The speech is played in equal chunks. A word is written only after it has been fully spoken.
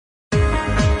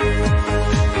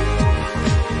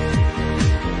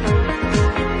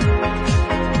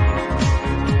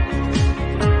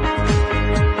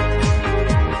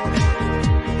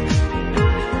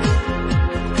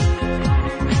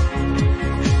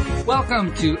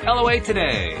Welcome to LOA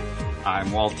Today.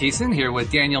 I'm Walt Thiessen here with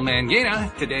Daniel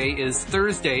Mangena. Today is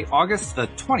Thursday, August the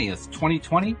 20th,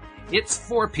 2020. It's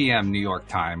 4 p.m. New York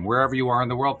time. Wherever you are in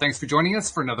the world, thanks for joining us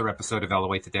for another episode of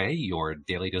LOA Today, your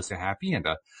daily dose of happy. And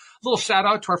a little shout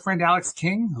out to our friend Alex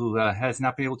King, who has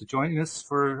not been able to join us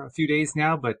for a few days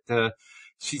now, but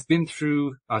she's been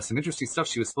through some interesting stuff.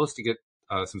 She was supposed to get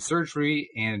some surgery,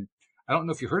 and I don't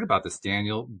know if you heard about this,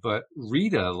 Daniel, but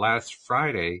Rita last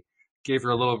Friday gave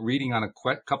her a little reading on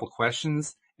a couple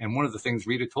questions. And one of the things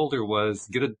Rita told her was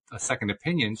get a second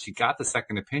opinion. She got the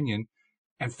second opinion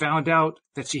and found out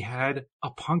that she had a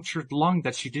punctured lung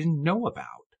that she didn't know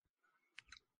about.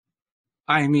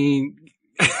 I mean,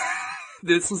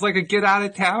 this was like a get out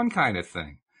of town kind of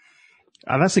thing.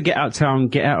 That's a get out of town,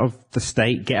 get out of the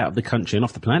state, get out of the country and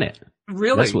off the planet.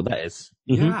 Really? That's what that is.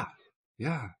 Mm-hmm.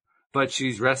 Yeah. But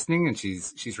she's resting and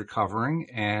she's recovering,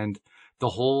 and the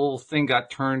whole thing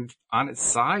got turned on its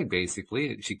side,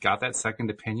 basically. She got that second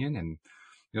opinion,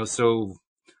 and, so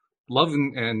love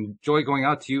and joy going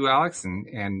out to you, Alex,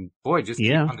 and boy, just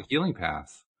keep on the healing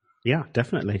path. Yeah,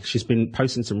 definitely. She's been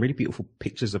posting some really beautiful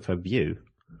pictures of her view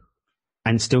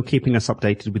and still keeping us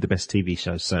updated with the best TV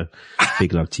shows. So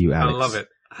big love to you, Alex. I love it.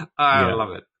 I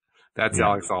love it. That's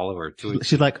Alex Oliver.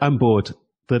 She's like, I'm bored.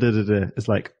 Da-da-da-da. It's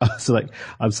like,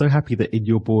 I'm so happy that in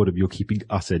your boredom, you're keeping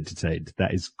us entertained.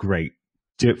 That is great.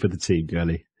 Do it for the team,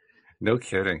 girlie. No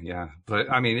kidding. Yeah.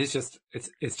 But I mean, it's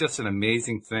just an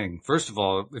amazing thing. First of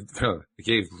all, it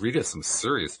gave Rita some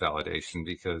serious validation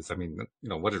because, I mean,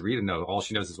 what did Rita know? All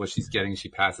she knows is what she's getting. She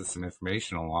passes some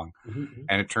information along,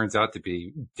 and it turns out to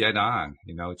be dead on,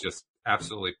 just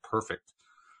absolutely perfect.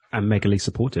 And megally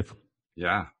supportive.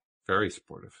 Yeah. Very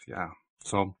supportive. Yeah.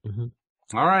 So,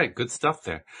 all right. Good stuff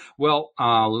there. Well,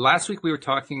 last week we were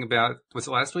talking about, was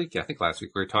it last week? Yeah, I think last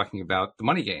week we were talking about the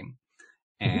money game.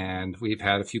 And we've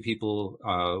had a few people,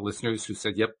 listeners who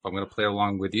said, yep, I'm going to play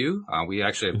along with you. We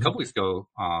actually, a couple weeks ago,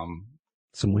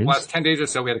 some wins. Last 10 days or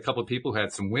so, we had a couple of people who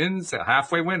had some wins, a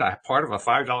halfway win, a part of a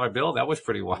 $5 bill. That was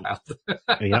pretty wild.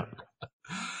 Yep.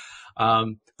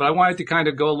 But I wanted to kind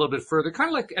of go a little bit further, kind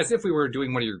of like as if we were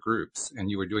doing one of your groups and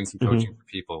you were doing some coaching for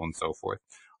people and so forth.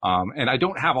 And I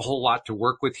don't have a whole lot to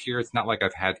work with here. It's not like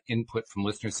I've had input from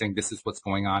listeners saying this is what's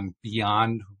going on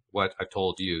beyond what I've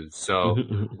told you. So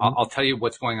I'll tell you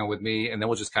what's going on with me, and then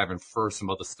we'll just kind of infer some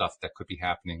other stuff that could be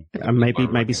happening. And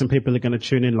maybe some people are going to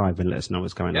tune in live and let us know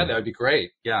what's going on. Yeah, that would be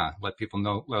great. Yeah, let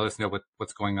us know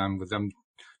what's going on with them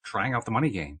trying out the money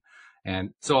game.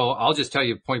 And so I'll just tell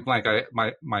you point blank,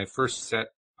 my first set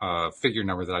figure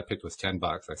number that I picked was $10.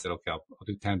 I said, okay, I'll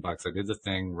do $10. I did the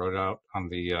thing, wrote it out on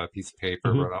the piece of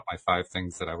paper, wrote out my 5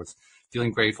 things that I was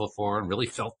feeling grateful for and really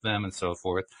felt them and so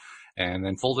forth, and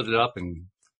then folded it up, and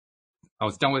I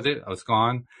was done with it. I was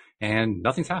gone, and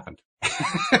nothing's happened.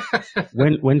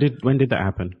 When did that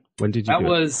happen? When did you? That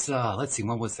was let's see,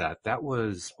 when was that? That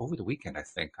was over the weekend, I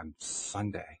think, on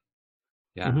Sunday.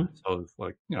 Yeah, so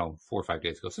like 4 or 5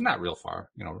 days ago. So not real far,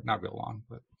 not real long,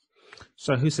 but.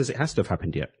 So who says it has to have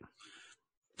happened yet?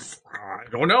 I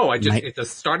don't know. It's a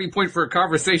starting point for a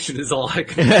conversation is all I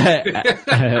can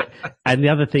do. And the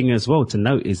other thing as well to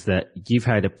note is that you've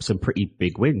had some pretty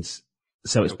big wins.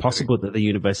 So it's possible that the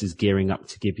universe is gearing up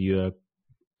to give you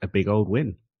a big old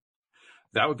win.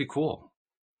 That would be cool.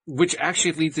 Which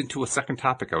actually leads into a second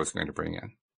topic I was going to bring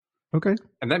in. Okay.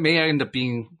 And that may end up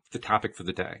being the topic for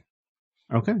the day.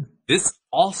 Okay. This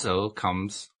also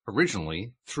comes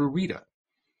originally through Rita.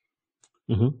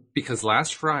 Because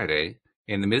last Friday,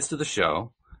 in the midst of the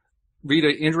show, Rita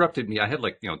interrupted me. I had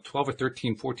 12 or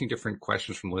 13, 14 different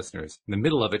questions from listeners. In the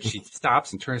middle of it, she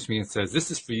stops and turns to me and says,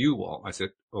 "This is for you, Walt." I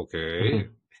said, "Okay."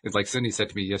 It's like Cindy said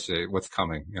to me yesterday, "What's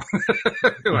coming?"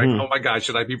 Oh my God,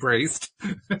 should I be braced?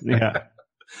 Yeah.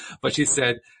 But she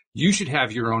said, "You should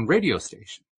have your own radio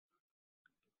station."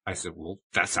 I said, "Well,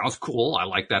 that sounds cool. I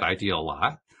like that idea a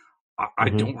lot. I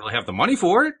don't really have the money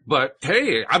for it, but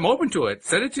hey, I'm open to it.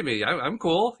 Send it to me. I'm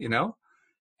cool,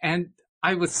 And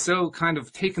I was so kind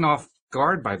of taken off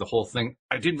guard by the whole thing.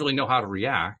 I didn't really know how to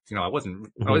react. I was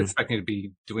expecting to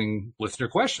be doing listener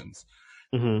questions,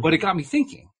 but it got me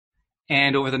thinking.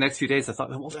 And over the next few days, I thought,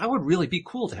 well, that would really be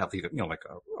cool to have either, like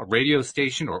a radio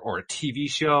station or a TV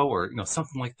show or,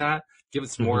 something like that. Give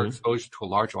us more exposure to a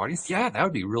large audience. Yeah, that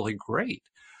would be really great.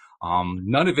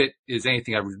 None of it is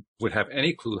anything I would have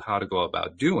any clue how to go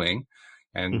about doing.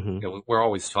 And, we're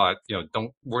always taught,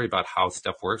 don't worry about how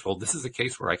stuff works. Well, this is a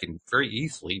case where I can very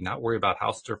easily not worry about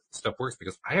how stuff works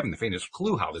because I haven't the faintest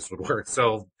clue how this would work.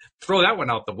 So throw that one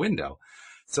out the window.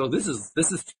 So this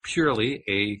is purely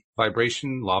a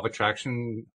vibration, law of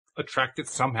attraction, attracted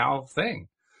somehow thing.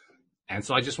 And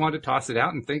so I just wanted to toss it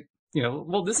out and think,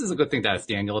 well, this is a good thing to ask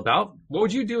Daniel about. What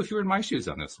would you do if you were in my shoes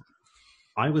on this?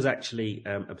 I was actually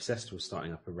obsessed with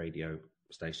starting up a radio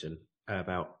station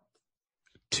about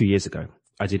 2 years ago.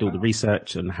 I did all the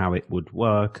research on how it would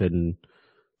work and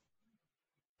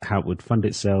how it would fund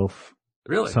itself.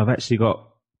 Really? So I've actually got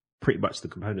pretty much the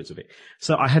components of it.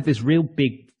 So I had this real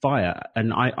big fire,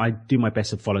 and I do my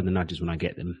best of following the nudges when I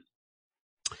get them.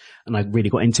 And I really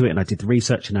got into it, and I did the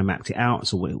research, and I mapped it out.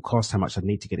 So what it would cost, how much I'd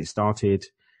need to get it started.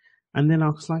 And then I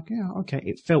was like, yeah, okay.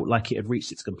 It felt like it had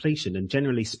reached its completion. And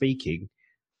generally speaking,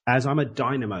 as I'm a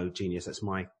dynamo genius, that's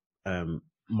my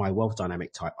wealth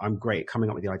dynamic type. I'm great at coming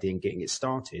up with the idea and getting it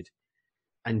started.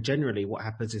 And generally what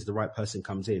happens is the right person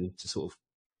comes in to sort of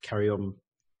carry on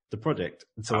the project.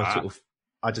 And so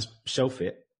I just shelf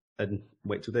it and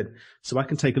wait till then. So I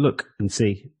can take a look and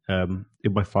see in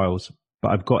my files,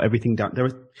 but I've got everything down. There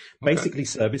are basically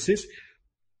services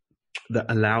that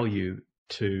allow you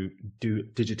to do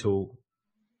digital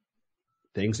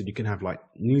things, and you can have like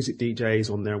music DJs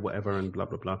on there, whatever, and blah,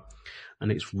 blah, blah.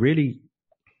 And it's really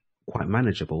quite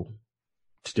manageable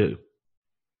to do.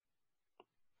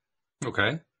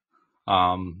 Okay.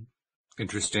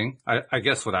 Interesting. I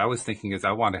guess what I was thinking is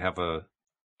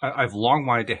I've long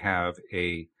wanted to have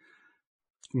a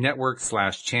network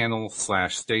 / channel /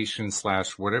 station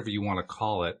 / whatever you want to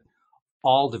call it,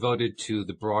 all devoted to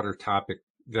the broader topic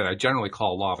that I generally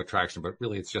call law of attraction, but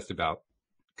really it's just about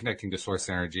connecting to source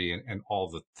energy and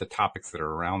all the topics that are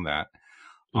around that.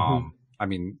 Mm-hmm. I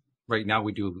mean, right now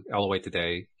we do LOA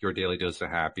today, your daily dose of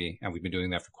happy, and we've been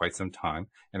doing that for quite some time,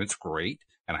 and it's great.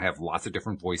 And I have lots of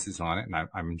different voices on it, and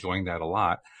I'm enjoying that a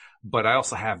lot. But I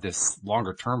also have this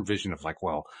longer term vision of like,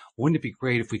 well, wouldn't it be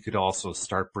great if we could also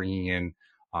start bringing in,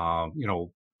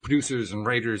 producers and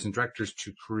writers and directors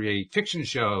to create fiction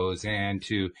shows and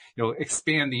to,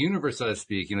 expand the universe, so to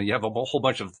speak. You have a whole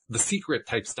bunch of The Secret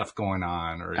type stuff going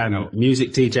on, or,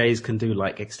 music DJs can do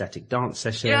like ecstatic dance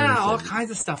sessions. Yeah, all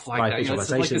kinds of stuff like that.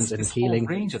 Visualizations So this healing.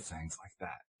 Whole range of things like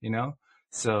that,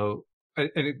 So,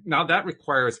 now that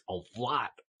requires a lot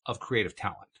of creative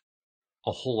talent.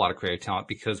 A whole lot of creative talent,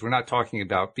 because we're not talking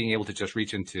about being able to just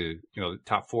reach into, the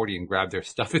top 40 and grab their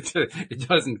stuff. It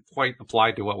doesn't quite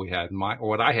apply to what we had in mind, or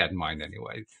what I had in mind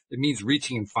anyway. It means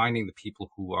reaching and finding the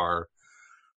people who are,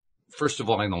 first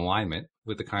of all, in alignment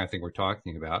with the kind of thing we're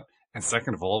talking about. And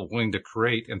second of all, willing to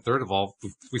create. And third of all,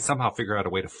 we somehow figure out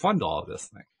a way to fund all of this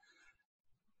thing.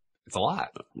 It's a lot.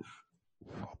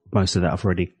 Most of that I've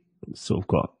already sort of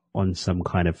got on some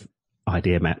kind of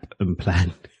idea map and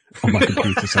plan on my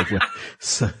computer somewhere.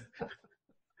 So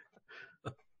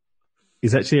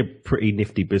it's actually a pretty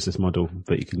nifty business model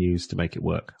that you can use to make it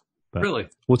work. But really?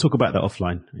 We'll talk about that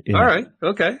offline. Yeah. All right.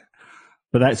 Okay.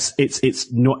 But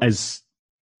it's not as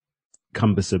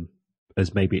cumbersome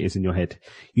as maybe it is in your head.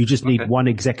 You just need one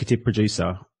executive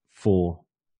producer for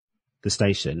the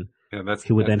station,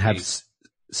 who would then have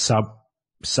sub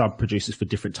producers for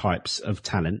different types of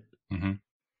talent. Mm-hmm.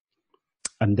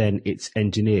 And then it's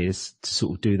engineers to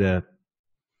sort of do the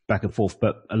back and forth.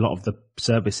 But a lot of the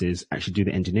services actually do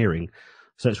the engineering.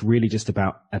 So it's really just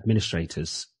about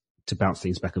administrators to bounce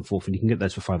things back and forth. And you can get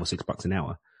those for $5 or $6 an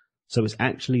hour. So it's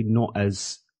actually not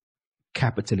as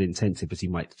capital intensive as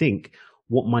you might think.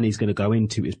 What money is going to go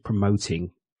into is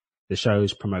promoting the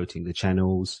shows, promoting the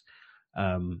channels,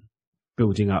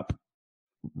 building up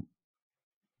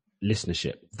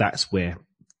listenership. That's where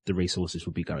the resources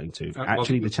will be going to.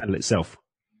 Actually, the channel itself,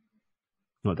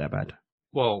 not that bad.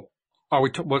 Well,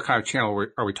 what kind of channel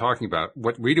are we talking about?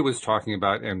 What Rita was talking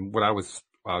about and what I was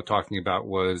talking about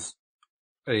was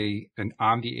an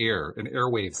on the air, an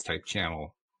airwaves type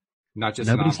channel, not just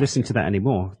nobody's listening to that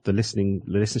anymore. The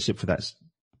listenership for that's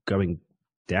going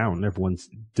down. Everyone's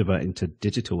diverting to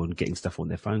digital and getting stuff on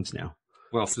their phones now.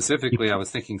 Well, specifically, I was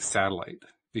thinking satellite,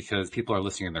 because people are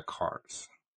listening in their cars.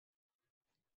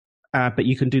 But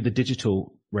you can do the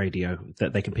digital radio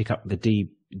that they can pick up the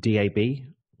DAB,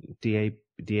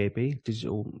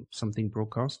 digital something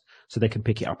broadcast, so they can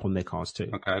pick it up on their cars too.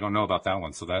 Okay, I don't know about that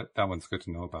one, so that one's good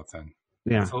to know about then.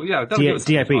 Yeah. So yeah,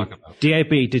 DAB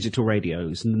digital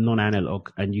radios, non-analog,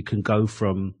 and you can go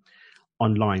from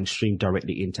online stream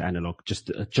directly into analog,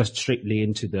 just strictly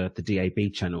into the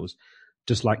DAB channels,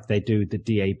 just like they do the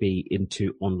DAB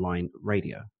into online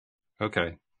radio.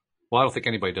 Okay. Well, I don't think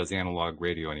anybody does analog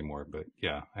radio anymore, but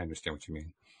yeah, I understand what you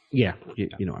mean. Yeah,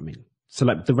 you know what I mean. So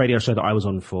like the radio show that I was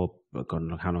on for, God,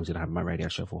 how long did I have my radio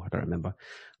show for? I don't remember.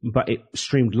 But it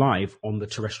streamed live on the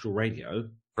terrestrial radio,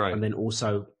 right, and then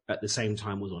also at the same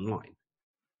time was online.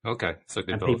 Okay, so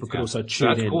and people could also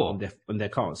tune in on their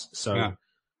cars. So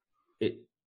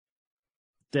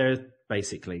there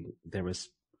was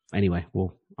anyway,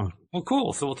 Well,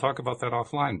 cool. So we'll talk about that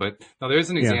offline. But now there's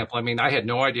an yeah. example. I mean, I had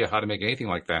no idea how to make anything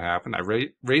like that happen. I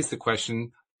raised the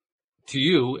question to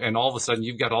you, and all of a sudden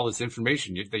you've got all this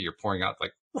information that you're pouring out.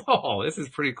 Like, whoa, this is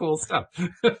pretty cool stuff.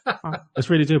 It's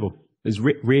really doable. It's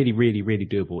really, really, really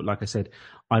doable. Like I said,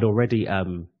 I'd already,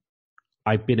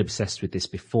 I've been obsessed with this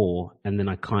before, and then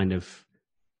I kind of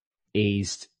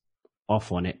eased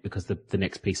off on it because the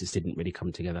next pieces didn't really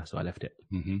come together, so I left it.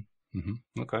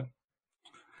 Okay.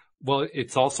 Well,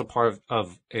 it's also part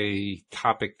of a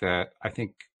topic that I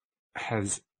think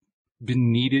has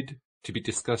been needed to be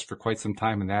discussed for quite some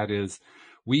time, and that is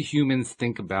we humans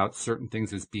think about certain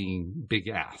things as being big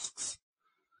asks.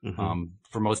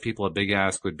 For most people, a big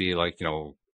ask would be like, I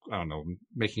don't know,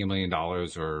 making $1 million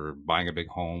or buying a big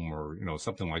home or,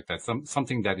 something like that.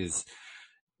 Something that is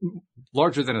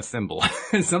larger than a thimble,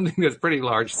 something that's pretty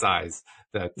large size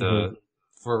that,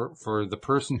 for the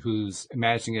person who's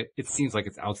imagining it, it seems like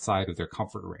it's outside of their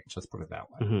comfort range. Let's put it that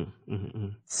way.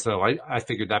 So I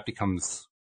figured that becomes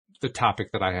the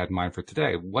topic that I had in mind for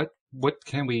today. What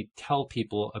can we tell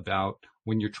people about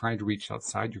when you're trying to reach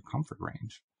outside your comfort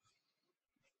range?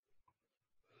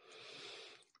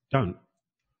 Don't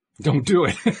do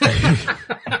it.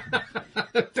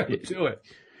 Don't do it.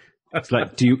 It's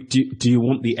like, do you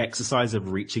want the exercise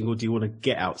of reaching, or do you want to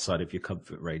get outside of your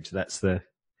comfort range? That's the,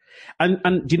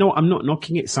 and do you know what? I'm not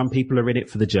knocking it. Some people are in it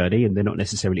for the journey and they're not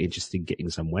necessarily interested in getting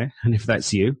somewhere. And if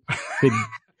that's you, then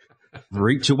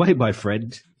reach away, my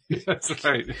friend. That's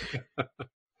right. But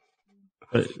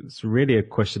it's really a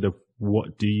question of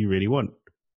what do you really want?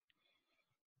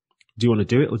 Do you want to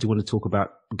do it, or do you want to talk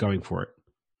about going for it?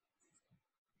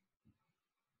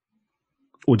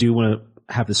 Or do you want to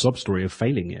have the sob story of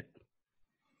failing it?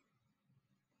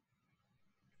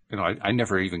 I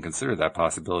never even considered that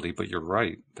possibility, but you're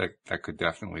right. That could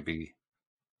definitely be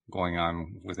going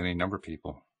on with any number of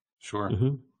people. Sure.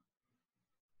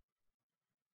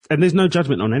 And there's no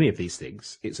judgment on any of these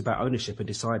things. It's about ownership and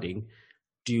deciding,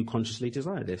 do you consciously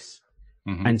desire this?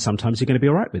 And sometimes you're going to be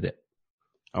all right with it.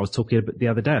 I was talking about the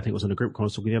other day, I think it was on a group call I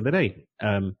was talking the other day.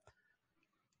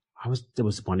 There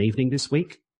was one evening this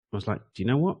week, I was like, do you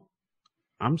know what?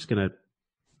 I'm just going to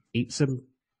eat some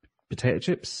potato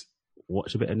chips,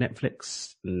 watch a bit of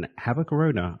Netflix, and have a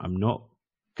Corona. I'm not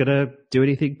going to do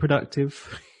anything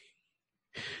productive.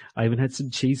 I even had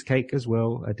some cheesecake as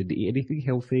well. I didn't eat anything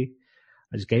healthy.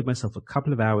 I just gave myself a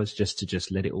couple of hours just to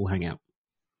let it all hang out.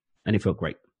 And it felt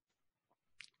great.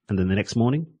 And then the next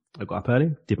morning, I got up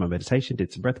early, did my meditation,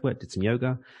 did some breath work, did some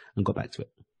yoga, and got back to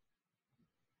it.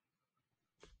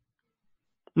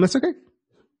 And that's okay.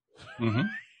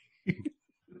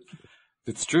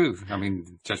 It's true. I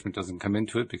mean, judgment doesn't come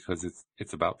into it because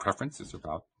it's about preference. It's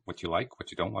about what you like,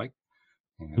 what you don't like.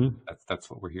 And that's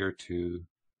what we're here to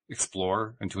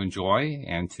explore and to enjoy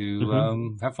and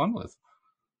to have fun with.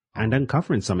 And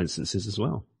uncover in some instances as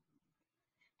well.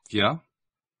 Yeah.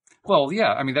 Well,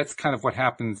 yeah. I mean, that's kind of what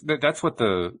happens. That's what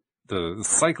the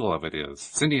cycle of it is.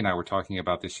 Cindy and I were talking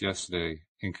about this yesterday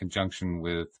in conjunction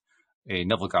with a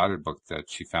Neville Goddard book that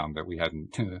she found that we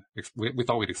hadn't, we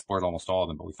thought we'd explored almost all of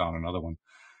them, but we found another one.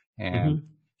 And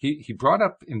he brought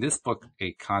up in this book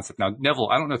a concept. Now, Neville,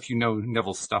 I don't know if you know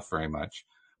Neville's stuff very much.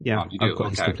 Yeah, you do. I've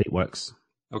got his complete works.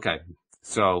 Okay.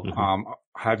 So,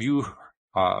 have you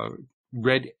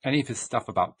read any of his stuff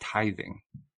about tithing?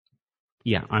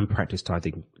 Yeah, I'm practice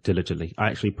tithing diligently. I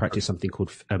actually practice something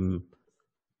called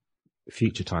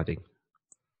future tithing.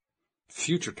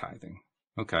 Future tithing.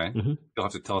 Okay. You'll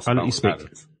have to tell us I'll about let you what speak.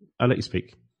 that is. I'll let you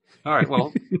speak. All right.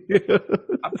 Well,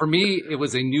 for me, it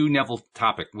was a new Neville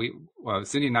topic.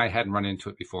 Cindy and I hadn't run into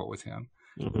it before with him.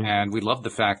 And we loved the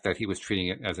fact that he was treating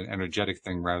it as an energetic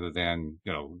thing rather than,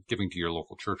 giving to your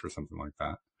local church or something like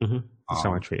that. That's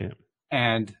how I treat it.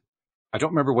 And I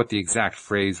don't remember what the exact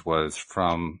phrase was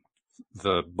from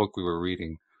the book we were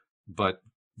reading, but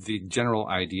the general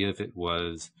idea of it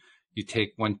was you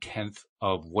take 1/10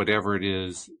 of whatever it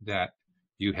is that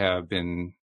you have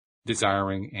been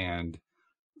desiring and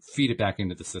feed it back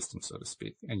into the system, so to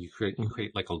speak. And you create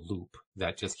like a loop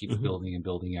that just keeps building and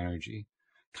building energy.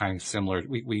 Kind of similar.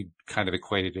 We kind of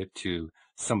equated it to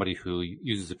somebody who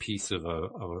uses a piece of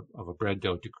a bread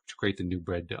dough to create the new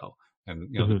bread dough. And,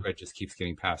 the bread just keeps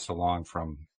getting passed along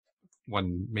from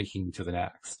one making to the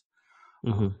next.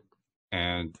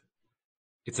 And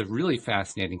it's a really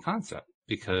fascinating concept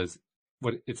because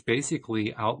what it's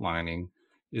basically outlining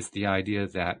is the idea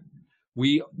that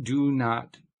we do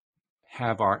not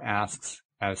have our asks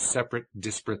as separate,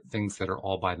 disparate things that are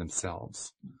all by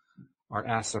themselves. Our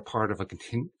asks are part of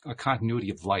a continuity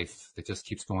of life that just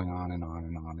keeps going on and on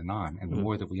and on and on. And the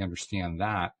more that we understand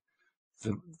that,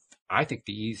 I think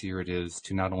the easier it is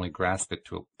to not only grasp it,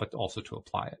 but also to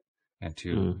apply it and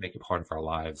to make it part of our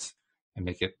lives and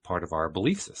make it part of our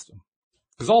belief system.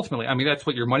 Because ultimately, I mean, that's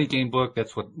what your money game book,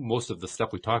 that's what most of the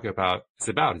stuff we talk about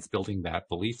is building that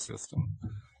belief system.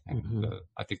 And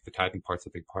I think the tithing part's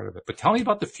a big part of it. But tell me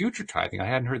about the future tithing. I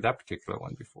hadn't heard that particular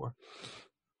one before.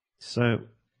 So,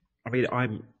 I mean,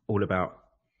 I'm all about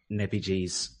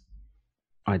Nebbiji's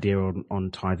idea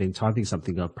on tithing. Tithing is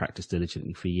something I've practiced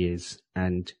diligently for years.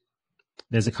 And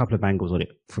there's a couple of angles on it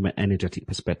from an energetic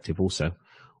perspective also.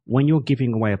 When you're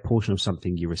giving away a portion of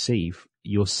something you receive,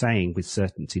 you're saying with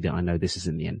certainty that I know this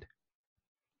isn't the end.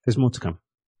 There's more to come.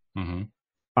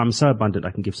 I'm so abundant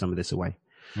I can give some of this away.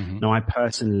 Now, I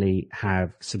personally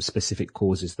have some specific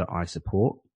causes that I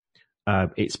support.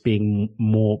 It's being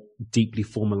more deeply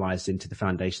formalized into the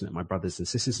foundation that my brothers and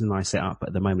sisters and I set up. But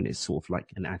at the moment, it's sort of like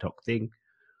an ad hoc thing.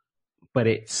 But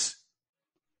it's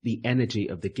the energy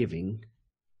of the giving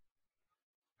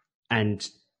and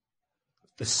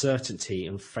the certainty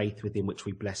and faith within which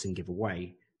we bless and give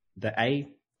away that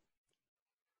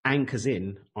anchors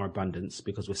in our abundance,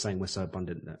 because we're saying we're so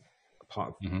abundant that a part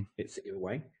of it's to give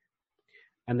away.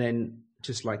 And then,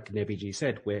 just like Nebiji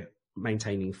said, we're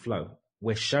maintaining flow.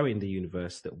 We're showing the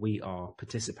universe that we are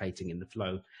participating in the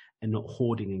flow and not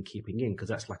hoarding and keeping in, because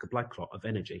that's like a blood clot of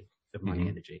energy, of money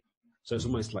energy. So it's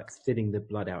almost like thinning the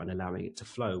blood out and allowing it to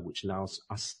flow, which allows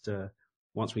us to,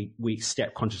 once we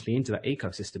step consciously into that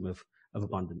ecosystem of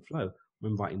abundant flow, we're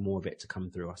inviting more of it to come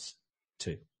through us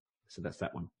too. So that's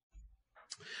that one.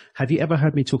 Have you ever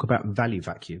heard me talk about value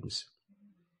vacuums?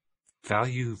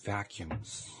 Value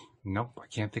vacuums. Nope, I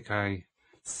can't think I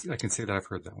can say that I've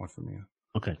heard that one from you.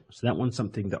 Okay, so that one's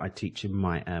something that I teach in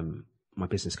my my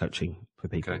business coaching for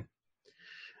people. Okay.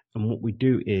 And what we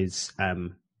do is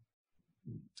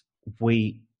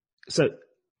so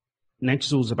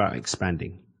nature's all about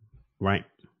expanding, right?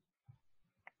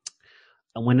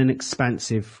 And when an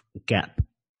expansive gap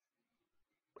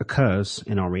occurs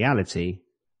in our reality,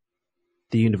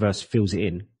 the universe fills it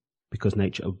in, because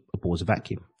nature abhors a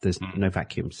vacuum. There's no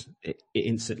vacuums. It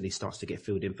instantly starts to get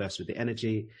filled in, first with the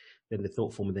energy, then the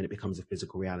thought form, and then it becomes a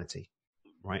physical reality,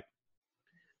 right?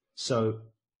 So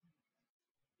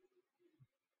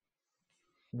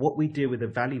what we do with a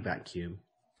value vacuum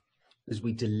is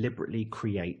we deliberately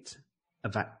create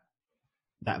that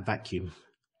vacuum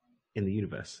in the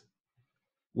universe.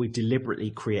 We deliberately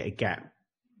create a gap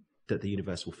that the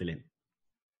universe will fill in.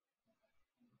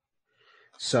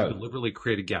 So deliberately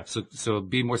create a gap. So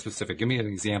be more specific. Give me an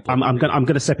example. I'm going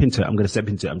to step into it. I'm just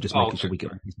making sure we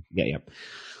get. Yeah.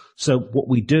 So what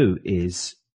we do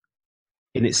is,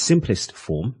 in its simplest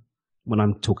form, when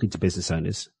I'm talking to business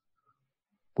owners,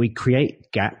 we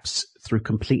create gaps through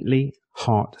completely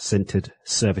heart-centered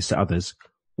service to others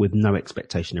with no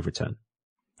expectation of return.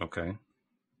 Okay.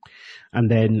 And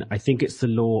then I think it's the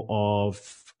law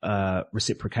of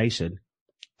reciprocation,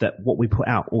 that what we put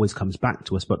out always comes back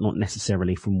to us, but not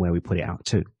necessarily from where we put it out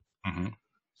to.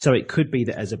 So it could be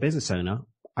that as a business owner,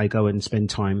 I go and spend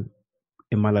time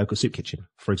in my local soup kitchen,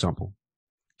 for example,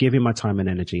 giving my time and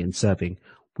energy and serving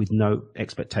with no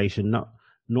expectation,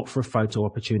 not for a photo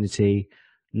opportunity,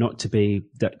 not to be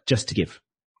that, just to give.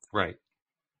 Right.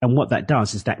 And what that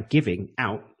does is that giving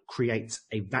out creates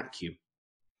a vacuum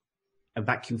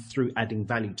through adding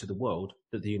value to the world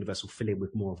that the universe will fill in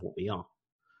with more of what we are.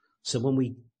 So when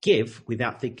we give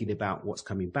without thinking about what's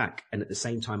coming back, and at the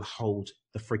same time hold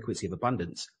the frequency of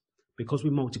abundance, because we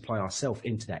multiply ourselves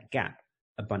into that gap,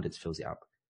 abundance fills it up.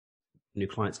 New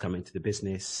clients come into the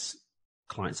business,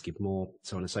 clients give more,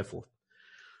 so on and so forth.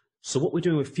 So what we're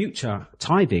doing with future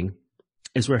tithing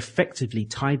is we're effectively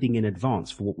tithing in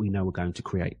advance for what we know we're going to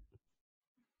create.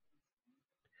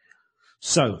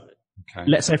 So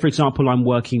let's say, for example, I'm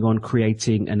working on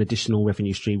creating an additional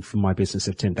revenue stream from my business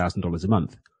of $10,000 a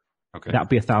month. Okay. That would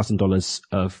be $1,000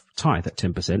 of tithe at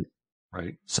 10%.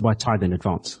 Right. So I tithe in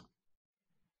advance.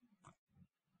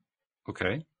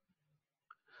 Okay.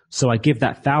 So I give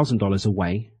that $1,000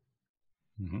 away,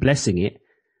 blessing it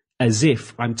as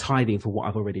if I'm tithing for what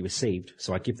I've already received.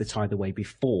 So I give the tithe away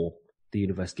before the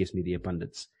universe gives me the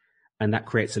abundance. And that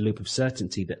creates a loop of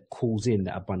certainty that calls in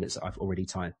that abundance that I've already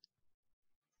tithed.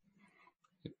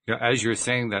 You know, as you're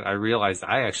saying that, I realized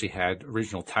I actually had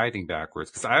original tithing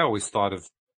backwards, because I always thought of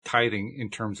tithing in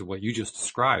terms of what you just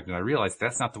described. And I realized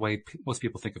that's not the way most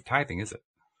people think of tithing, is it?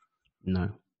 No.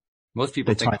 Most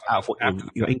people think out of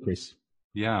your increase.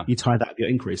 Yeah. You tithe out of your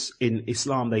increase. In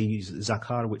Islam, they use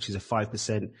zakah, which is a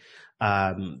 5%.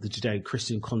 The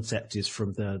Judeo-Christian concept is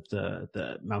from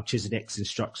the Melchizedek's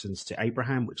instructions to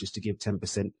Abraham, which is to give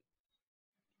 10%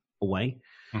 away.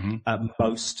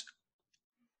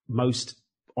 Most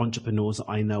entrepreneurs that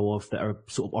I know of that are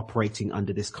sort of operating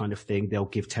under this kind of thing. They'll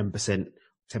give 10%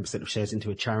 of shares into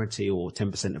a charity, or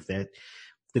 10% of the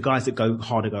guys that go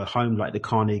hard to go home, like the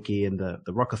Carnegie and the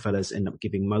Rockefellers, end up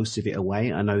giving most of it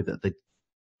away. I know that the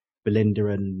Melinda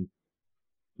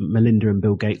and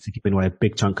Bill Gates are giving away a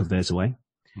big chunk of theirs away.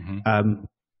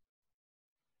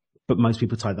 But most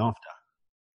people tithe after.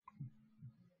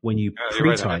 When you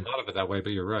pre-tithe, right. I thought of it that way, but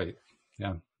you're right.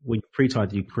 Yeah. When you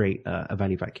pre-tithe, you create a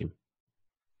value vacuum.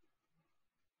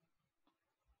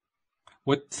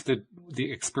 What's the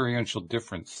experiential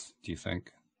difference, do you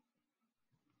think?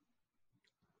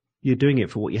 You're doing it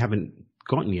for what you haven't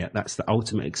gotten yet. That's the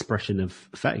ultimate expression of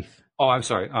faith. Oh, I'm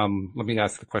sorry. Let me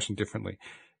ask the question differently.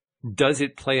 Does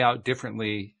it play out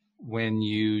differently when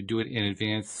you do it in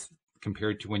advance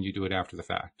compared to when you do it after the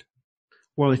fact?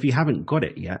 Well, if you haven't got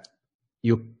it yet,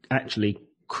 you're actually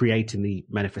creating the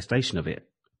manifestation of it.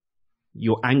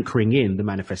 You're anchoring in the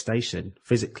manifestation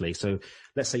physically. So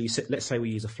let's say we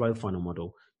use a flow funnel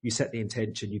model. You set the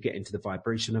intention, you get into the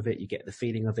vibration of it, you get the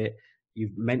feeling of it,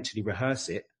 you mentally rehearse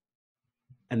it,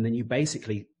 and then you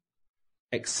basically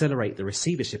accelerate the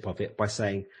receivership of it by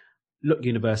saying, look,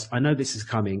 universe, I know this is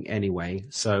coming anyway,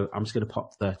 so I'm just going to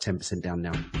pop the 10% down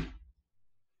now.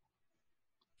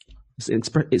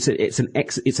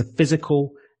 It's a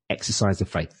physical exercise of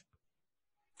faith.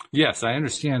 Yes, I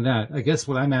understand that. I guess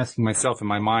what I'm asking myself in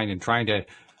my mind and trying to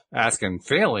ask and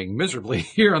failing miserably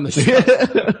here on the show,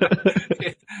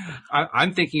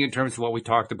 I'm thinking in terms of what we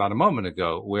talked about a moment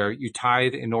ago, where you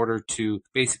tithe in order to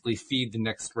basically feed the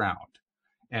next round.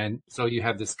 And so you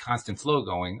have this constant flow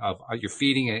going of you're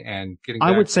feeding it and getting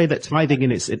back. I would say that tithing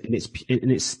in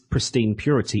its pristine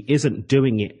purity isn't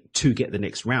doing it to get the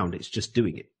next round. It's just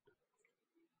doing it.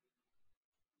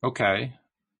 Okay.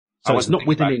 So it's not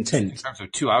with an intent. In terms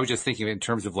of two, I was just thinking in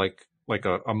terms of like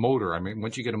a motor. I mean,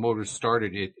 once you get a motor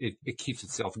started, it keeps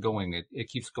itself going. It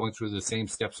keeps going through the same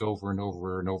steps over and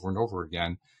over and over and over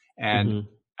again. And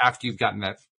after you've gotten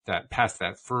that past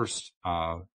that first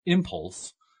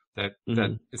impulse, that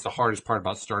is the hardest part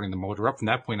about starting the motor up. From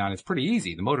that point on, it's pretty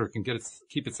easy. The motor can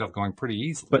keep itself going pretty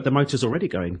easily. But the motor's already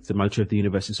going. The motor of the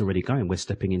universe is already going. We're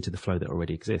stepping into the flow that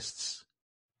already exists.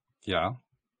 Yeah.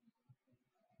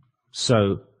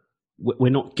 So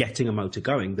we're not getting a motor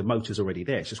going. The motor's already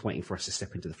there. It's just waiting for us to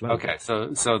step into the flow. Okay. So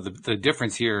the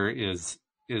difference here is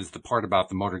the part about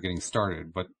the motor getting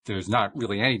started, but there's not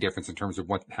really any difference in terms of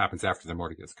what happens after the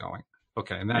motor gets going.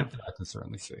 Okay. And that I can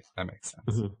certainly see. That makes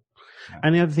sense. Mm-hmm. Yeah.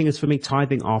 And the other thing is, for me,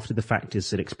 tithing after the fact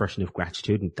is an expression of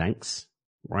gratitude and thanks,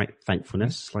 right?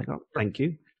 Thankfulness. Like, oh, thank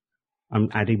you. I'm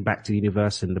adding back to the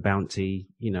universe and the bounty.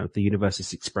 You know, the universe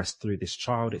is expressed through this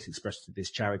child. It's expressed through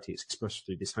this charity. It's expressed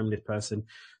through this homeless person,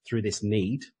 through this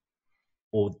need,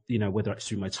 or, you know, whether it's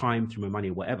through my time, through my money,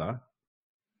 or whatever.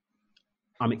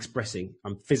 I'm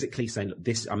physically saying,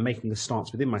 look, I'm making a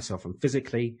stance within myself. I'm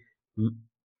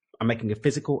making a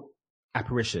physical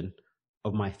apparition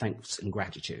of my thanks and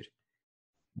gratitude.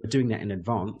 We're doing that in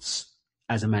advance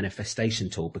as a manifestation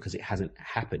tool because it hasn't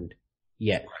happened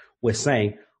yet. We're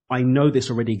saying, I know this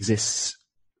already exists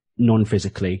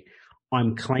non-physically.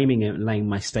 I'm claiming it and laying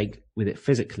my stake with it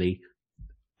physically,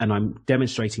 and I'm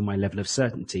demonstrating my level of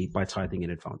certainty by tithing in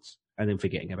advance and then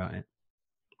forgetting about it.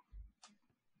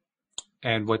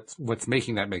 And what's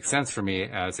making that make sense for me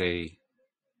as a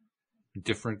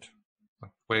different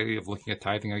way of looking at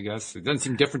tithing, I guess. It doesn't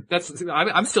seem different.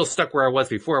 I'm still stuck where I was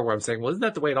before, where I'm saying, well, isn't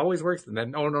that the way it always works? And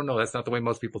then, oh, no, that's not the way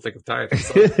most people think of tithing.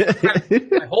 So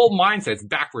my whole mindset's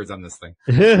backwards on this thing.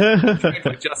 I'm trying to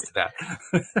adjust to that.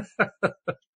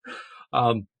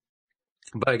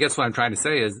 But I guess what I'm trying to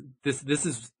say is this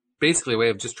is basically a way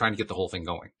of just trying to get the whole thing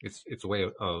going. It's a way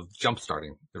of jump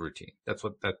starting the routine. That's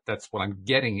what I'm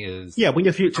getting is. Yeah. When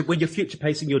you're future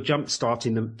pacing, you're jump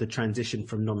starting the transition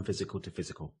from non-physical to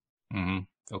physical. Mm-hmm.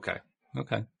 Okay.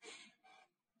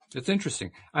 It's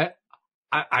interesting.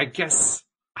 I guess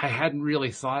I hadn't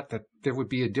really thought that there would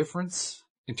be a difference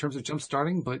in terms of jump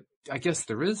starting, but I guess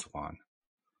there is one.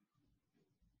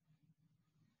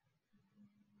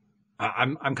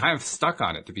 I'm kind of stuck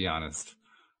on it, to be honest.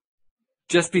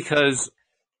 Just because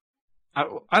I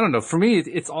don't know. For me,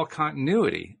 it's all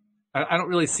continuity. I don't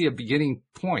really see a beginning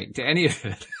point to any of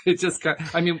it. It just,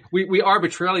 we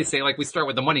arbitrarily say, like, we start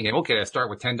with the money game. Okay, I start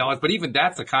with $10, but even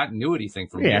that's a continuity thing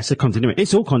for me. Yeah, it's a continuity.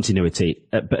 It's all continuity.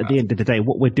 But at the end of the day,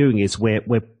 what we're doing is we're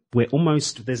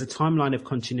almost, there's a timeline of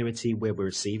continuity where we're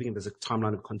receiving, and there's a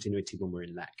timeline of continuity when we're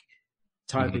in lack.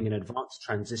 Tithing in advance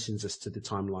transitions us to the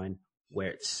timeline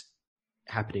where it's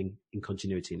happening in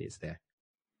continuity and it's there.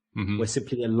 Mm-hmm. We're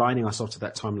simply aligning ourselves to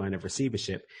that timeline of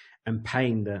receivership and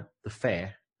paying the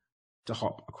fare to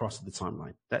hop across the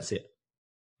timeline. That's it.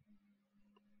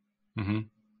 Mm-hmm.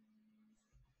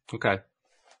 Okay.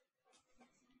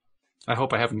 I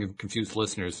hope I haven't confused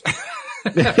listeners. I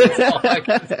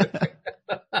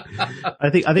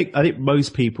think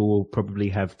most people will probably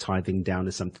have tithing down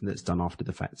as something that's done after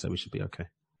the fact, so we should be okay.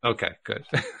 Okay, good.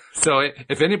 So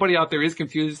if anybody out there is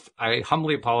confused, I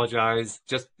humbly apologize.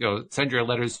 Just, send your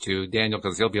letters to Daniel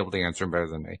because he'll be able to answer them better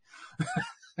than me.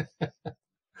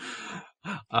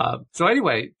 So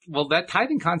anyway, well, that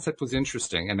tithing concept was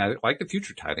interesting, and I like the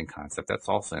future tithing concept. That's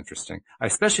also interesting. I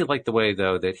especially like the way,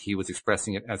 though, that he was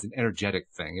expressing it as an energetic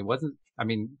thing. It wasn't, I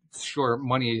mean, sure,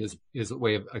 money is a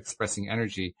way of expressing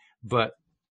energy, but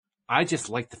I just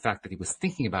like the fact that he was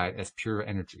thinking about it as pure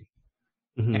energy.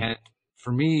 Mm-hmm. And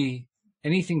for me,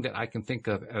 anything that I can think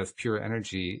of as pure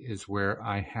energy is where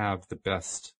I have the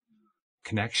best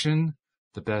connection,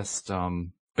 the best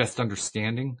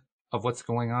understanding of what's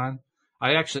going on.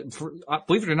 I actually,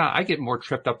 believe it or not, I get more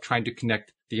tripped up trying to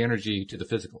connect the energy to the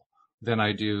physical than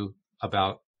I do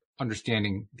about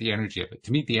understanding the energy of it.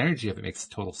 To me, the energy of it makes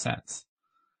total sense.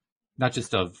 Not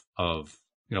just of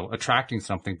attracting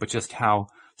something, but just how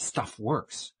stuff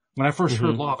works. When I first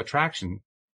heard law of attraction,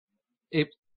 it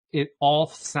all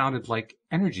sounded like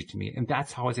energy to me, and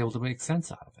that's how I was able to make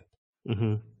sense out of it.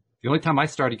 Mm-hmm. The only time I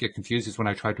started to get confused is when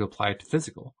I tried to apply it to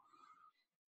physical.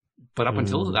 But up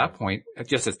until that point,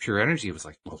 just as pure energy, it was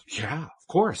like, well, yeah, of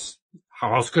course.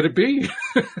 How else could it be?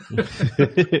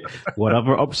 What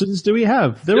other options do we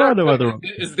have? There are no other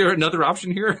options. Is there another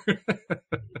option here?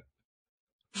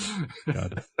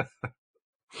 God.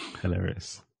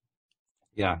 Hilarious.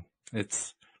 Yeah,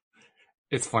 it's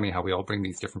funny how we all bring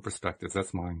these different perspectives.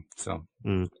 That's mine, so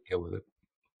deal with it.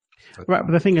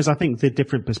 But the thing is, I think the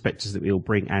different perspectives that we all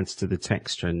bring adds to the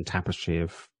texture and tapestry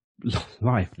of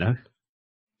life, no?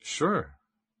 Sure.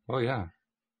 Well, yeah.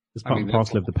 It's part and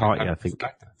parcel of the party, I think. There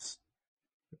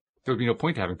would be no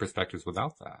point to having perspectives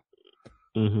without that.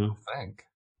 Mm-hmm.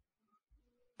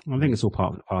 I think it's all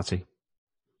part of the party.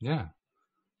 Yeah.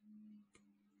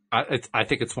 I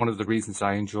think it's one of the reasons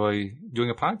I enjoy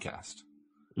doing a podcast.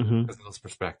 Because of those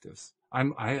perspectives.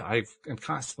 I'm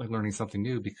constantly learning something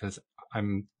new because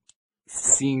I'm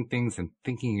seeing things and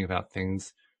thinking about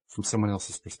things from someone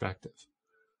else's perspective.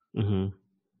 Mm-hmm.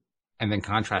 And then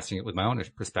contrasting it with my own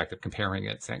perspective, comparing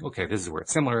it, saying, okay, this is where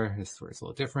it's similar, this is where it's a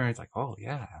little different. It's like, oh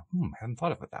yeah, I hadn't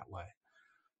thought of it that way.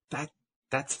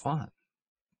 That's fun.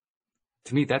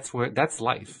 To me, that's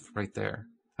life right there.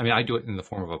 I mean, I do it in the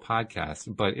form of a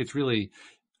podcast, but it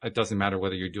doesn't matter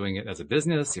whether you're doing it as a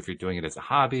business, if you're doing it as a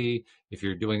hobby, if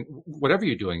you're doing whatever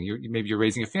you're doing, maybe you're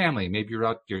raising a family, maybe you're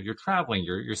out, you're traveling,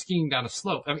 you're skiing down a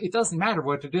slope. I mean, it doesn't matter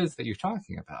what it is that you're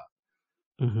talking about.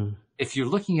 Mm-hmm. If you're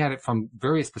looking at it from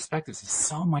various perspectives, it's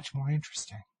so much more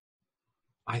interesting,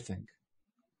 I think.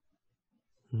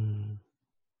 In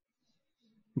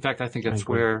fact, I think that's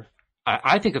where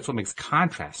I think that's what makes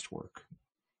contrast work.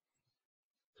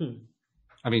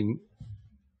 I mean,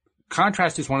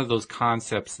 contrast is one of those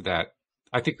concepts that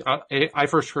I think I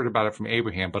first heard about it from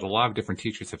Abraham, but a lot of different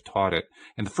teachers have taught it.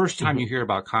 And the first time you hear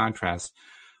about contrast,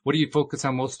 what do you focus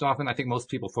on most often? I think most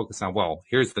people focus on, well,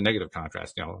 here's the negative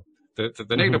contrast, the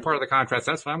negative part of the contrast.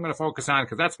 That's what I'm going to focus on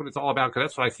because that's what it's all about. Because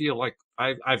that's what I feel like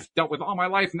I've dealt with all my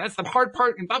life, and that's the hard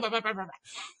part. And blah blah blah blah blah.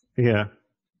 Yeah.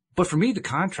 But for me, the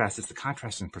contrast is the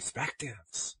contrast in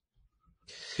perspectives,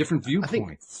 different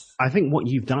viewpoints. I think what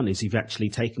you've done is you've actually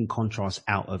taken contrast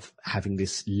out of having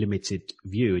this limited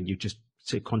view, and you just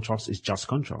say contrast is just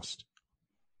contrast.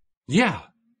 Yeah,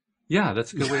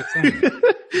 that's a good way of saying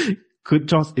it.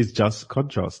 Contrast is just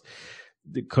contrast.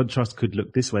 The contrast could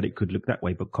look this way, it could look that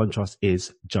way, but contrast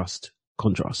is just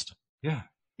contrast. Yeah.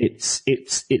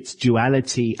 It's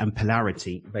duality and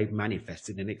polarity they've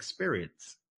manifested in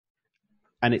experience.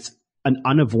 And it's an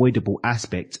unavoidable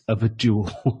aspect of a dual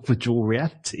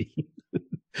reality.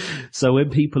 So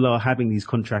when people are having these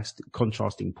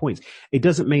contrasting points, it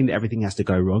doesn't mean that everything has to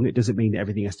go wrong. It doesn't mean that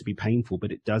everything has to be painful,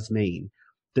 but it does mean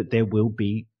that there will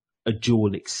be a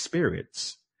dual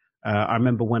experience. I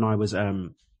remember when I was,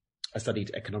 I studied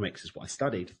economics is what I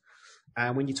studied.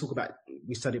 And when you talk about,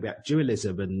 we study about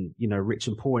dualism and, rich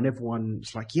and poor, and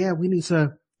everyone's like, yeah, we need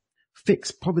to fix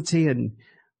poverty and,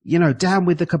 down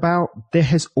with the cabal. There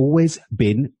has always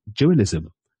been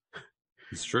dualism.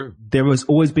 It's true. There has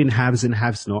always been haves and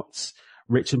have-nots,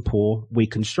 rich and poor,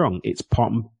 weak and strong. It's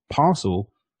part and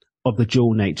parcel of the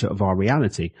dual nature of our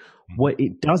reality. What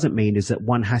it doesn't mean is that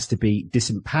one has to be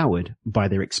disempowered by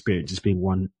their experiences being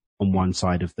one on one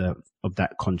side of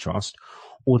that contrast,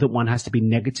 or that one has to be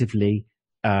negatively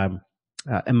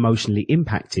emotionally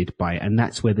impacted by it. And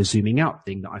that's where the zooming out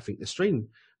thing that I think the stream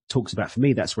talks about, for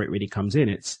me, that's where it really comes in.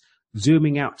 It's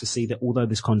zooming out to see that although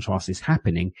this contrast is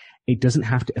happening, it doesn't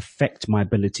have to affect my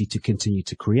ability to continue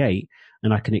to create.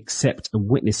 And I can accept and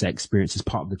witness that experience as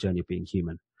part of the journey of being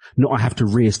human. Not I have to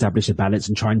reestablish a balance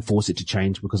and try and force it to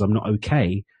change because I'm not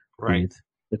okay with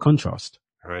the contrast.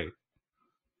 Right.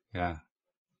 Yeah.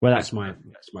 Well, that's my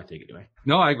take anyway.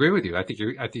 No, I agree with you. I think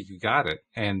you got it.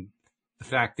 And the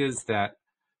fact is that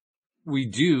we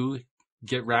do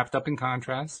get wrapped up in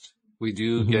contrast. We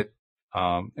do get,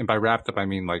 and by wrapped up, I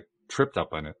mean like tripped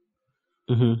up on it.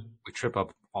 We trip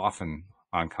up often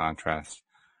on contrast.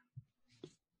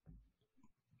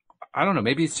 I don't know.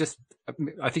 Maybe it's just,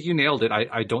 I think you nailed it.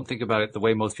 I don't think about it the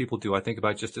way most people do. I think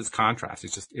about it just as contrast.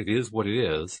 It is what it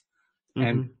is.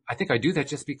 And I think I do that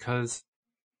just because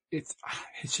it's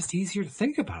just easier to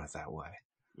think about it that way.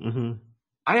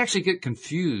 I actually get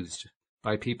confused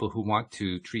by people who want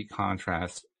to treat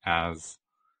contrast as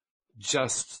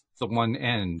just the one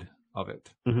end of it.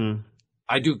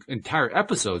 I do entire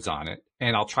episodes on it,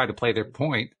 and I'll try to play their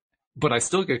point, but I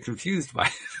still get confused by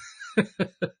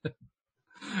it.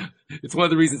 It's one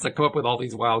of the reasons I come up with all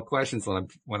these wild questions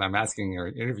when I'm asking or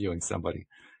interviewing somebody,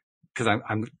 because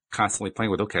I'm constantly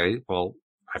playing with, okay, well,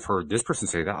 I've heard this person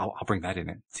say that. I'll bring that in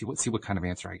and see what kind of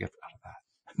answer I get out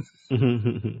of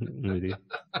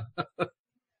that.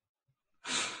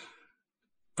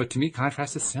 But to me,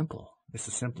 contrast is simple. It's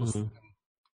the simplest thing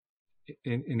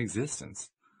in existence.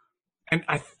 And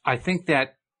I think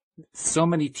that so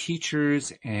many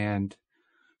teachers and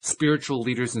spiritual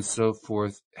leaders and so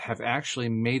forth have actually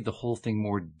made the whole thing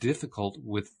more difficult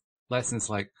with lessons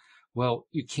like, well,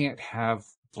 you can't have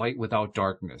light without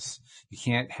darkness. You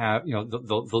can't have,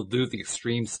 they'll do the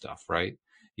extreme stuff, right?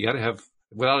 You got to have,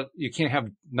 you can't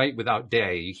have night without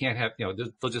day. You can't have,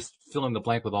 they'll just fill in the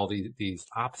blank with all these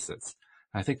opposites.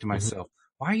 And I think to myself,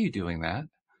 why are you doing that?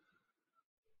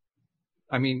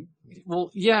 I mean,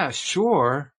 well, yeah,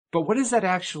 sure. But what does that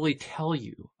actually tell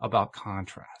you about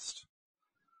contrast?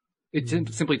 It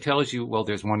simply tells you, well,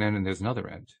 there's one end and there's another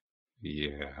end.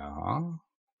 Yeah.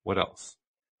 What else?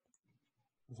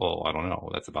 Well, I don't know.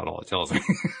 That's about all it tells me.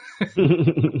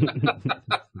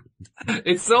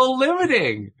 It's so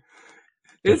limiting.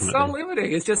 It's so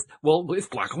limiting. It's just, well, it's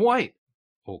black and white.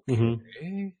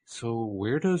 Okay. So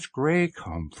where does gray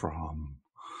come from?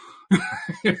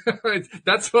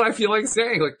 That's what I feel like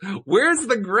saying. Like, where's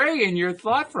the gray in your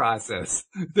thought process?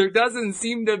 There doesn't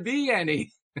seem to be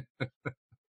any.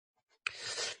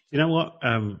 You know what?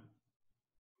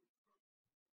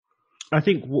 I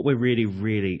think what we're really,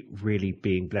 really, really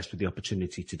being blessed with the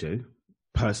opportunity to do,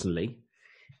 personally,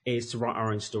 is to write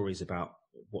our own stories about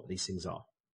what these things are.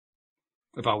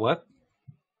 About what?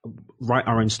 Write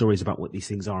our own stories about what these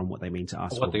things are and what they mean to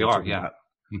us. What they are, yeah.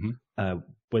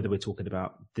 Whether we're talking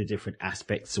about the different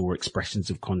aspects or expressions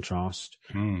of contrast,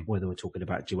 whether we're talking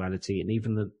about duality, and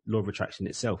even the law of attraction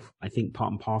itself. I think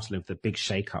part and parcel of the big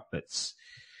shake-up that's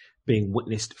being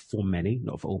witnessed for many,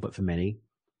 not for all, but for many,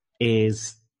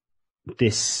 is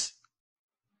this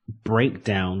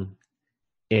breakdown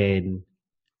in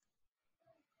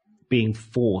being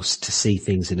forced to see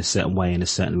things in a certain way, in a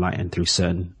certain light, and through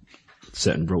certain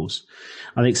rules.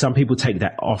 I think some people take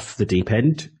that off the deep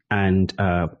end and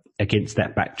against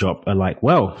that backdrop are like,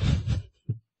 well,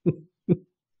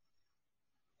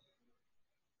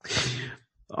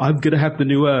 I'm going to have the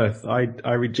new earth.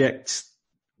 I reject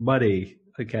money.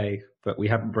 Okay, but we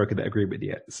haven't broken that agreement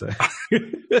yet. So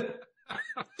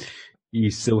you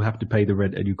still have to pay the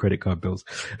rent and your credit card bills.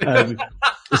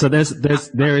 So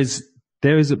there is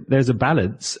a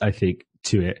balance, I think,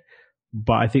 to it.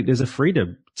 But I think there's a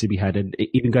freedom to be had. And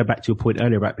even go back to your point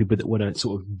earlier about people that want to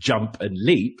sort of jump and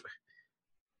leap,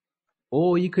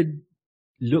 or you could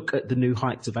look at the new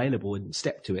heights available and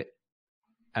step to it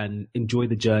and enjoy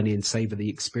the journey and savor the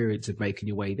experience of making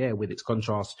your way there, with its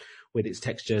contrast, with its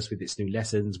textures, with its new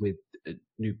lessons, with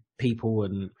new people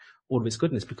and all of its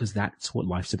goodness, because that's what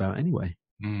life's about anyway.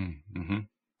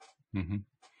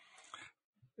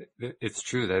 It's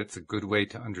true that it's a good way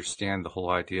to understand the whole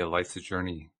idea of life's a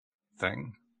journey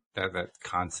thing, that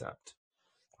concept.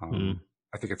 I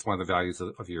think it's one of the values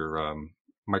of your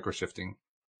micro-shifting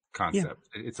concept.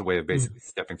 Yeah. It's a way of basically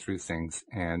stepping through things.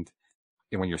 And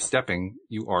when you're stepping,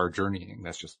 you are journeying.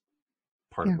 That's just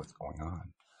part of what's going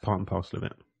on. Part and parcel of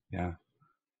it. Yeah.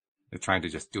 They're trying to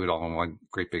just do it all in one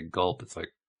great big gulp. It's like,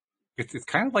 it's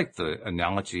kind of like the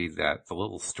analogy that the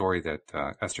little story that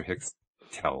Esther Hicks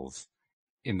tells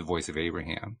in The Voice of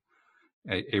Abraham.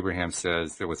 Abraham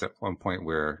says there was at one point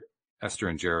where Esther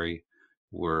and Jerry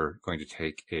were going to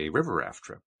take a river raft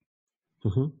trip.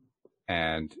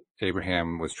 And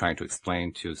Abraham was trying to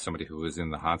explain to somebody who was in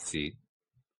the hot seat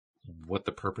what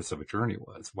the purpose of a journey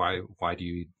was. Why do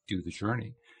you do the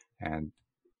journey? And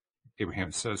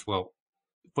Abraham says, well,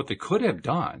 what they could have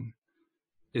done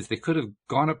is they could have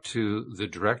gone up to the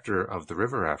director of the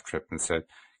river raft trip and said,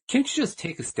 can't you just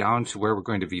take us down to where we're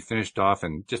going to be finished off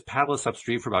and just paddle us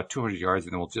upstream for about 200 yards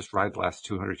and then we'll just ride the last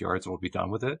 200 yards and we'll be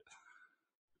done with it?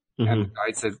 And the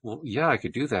guide said, well, yeah, I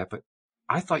could do that, but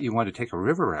I thought you wanted to take a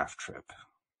river raft trip.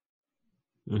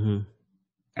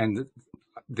 And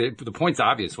the point's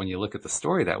obvious when you look at the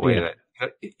story that way,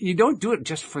 that you don't do it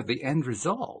just for the end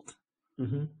result.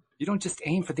 You don't just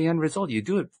aim for the end result. You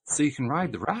do it so you can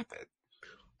ride the rapid.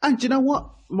 And do you know what?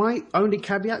 My only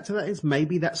caveat to that is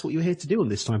maybe that's what you're here to do on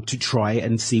this time, to try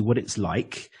and see what it's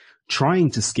like,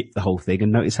 trying to skip the whole thing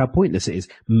and notice how pointless it is.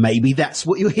 Maybe that's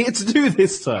what you're here to do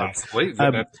this time. Absolutely,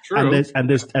 that's true.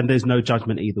 And there's no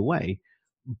judgment either way.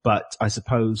 But I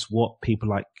suppose what people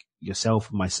like yourself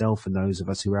and myself and those of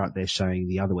us who are out there showing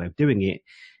the other way of doing it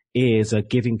is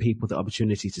giving people the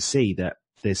opportunity to see that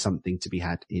there's something to be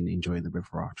had in enjoying the river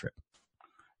raft trip.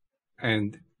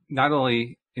 And not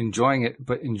only enjoying it,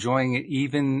 but enjoying it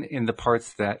even in the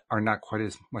parts that are not quite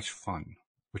as much fun,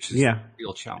 which is a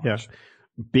real challenge. Yeah.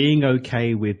 Being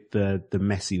okay with the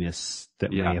messiness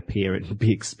that may appear and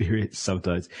be experienced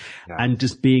sometimes, and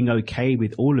just being okay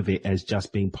with all of it as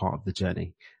just being part of the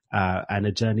journey, and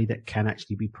a journey that can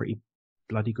actually be pretty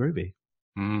bloody groovy.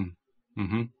 And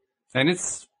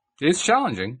it's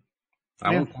challenging.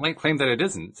 I won't claim that it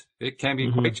isn't. It can be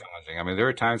quite challenging. I mean, there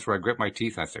are times where I grip my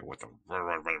teeth and I say, "What the?"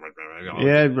 What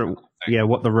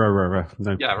the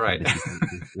No, yeah, right.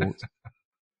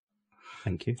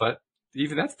 Thank you. But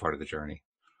even that's part of the journey.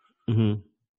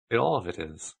 All of it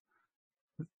is.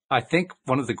 I think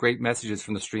one of the great messages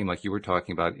from the stream, like you were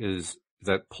talking about, is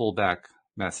that pull back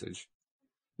message.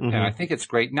 And I think it's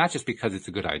great, not just because it's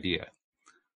a good idea,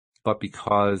 but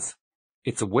because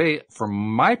it's a way, from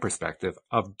my perspective,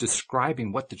 of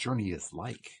describing what the journey is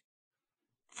like.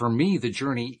 For me, the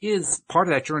journey is, part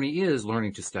of that journey is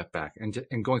learning to step back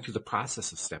and going through the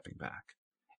process of stepping back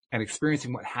and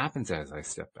experiencing what happens as I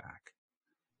step back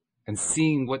and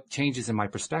seeing what changes in my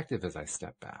perspective as I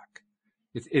step back.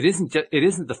 It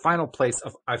isn't the final place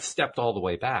of I've stepped all the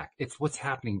way back. It's what's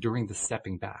happening during the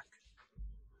stepping back.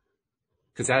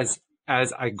 Because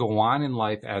as I go on in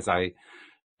life, as I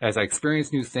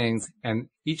experience new things, and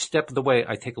each step of the way,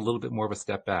 I take a little bit more of a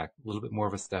step back, a little bit more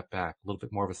of a step back, a little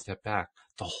bit more of a step back.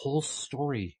 The whole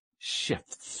story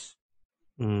shifts,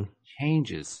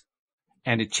 changes,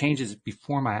 and it changes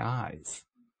before my eyes.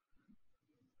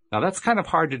 Now, that's kind of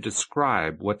hard to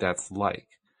describe what that's like,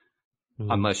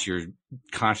 unless you're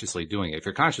consciously doing it. If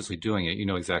you're consciously doing it, you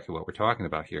know exactly what we're talking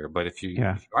about here. But if you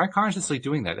aren't consciously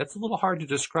doing that, that's a little hard to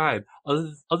describe,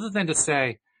 other than to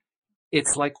say,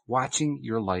 it's like watching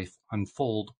your life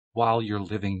unfold while you're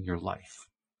living your life.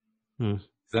 Does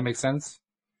that make sense?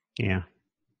 Yeah.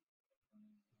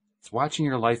 It's watching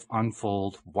your life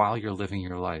unfold while you're living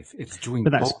your life. It's doing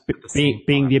but that's both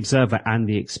being the observer and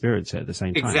the experiencer at the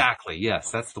same time. Exactly.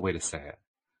 Yes, that's the way to say it.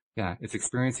 Yeah, it's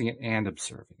experiencing it and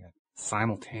observing it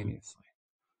simultaneously.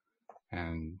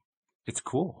 And it's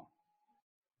cool.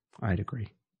 I'd agree.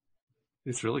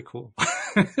 It's really cool.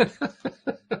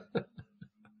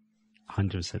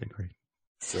 100% agree.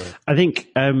 So, I think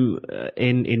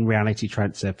in reality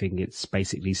transurfing, it's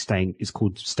basically it's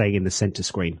called staying in the center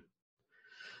screen.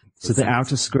 So the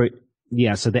outer screen,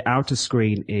 so the outer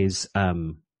screen is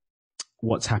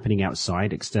what's happening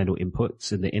outside, external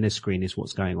inputs, and the inner screen is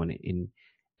what's going on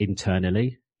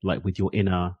internally, like with your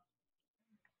inner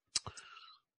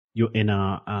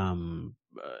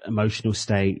emotional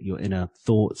state, your inner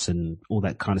thoughts, and all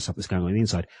that kind of stuff that's going on the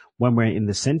inside. When we're in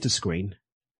the center screen,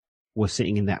 we're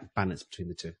sitting in that balance between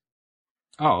the two.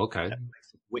 Oh, okay.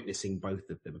 Witnessing both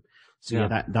of them. So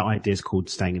that idea is called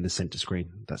staying in the center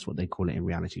screen. That's what they call it in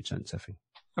reality transurfing.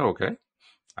 Oh, okay.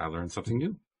 I learned something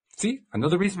new. See,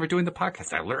 another reason we're doing the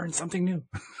podcast. I learned something new.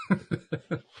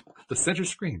 The center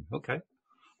screen. Okay.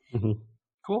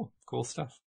 Cool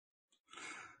stuff.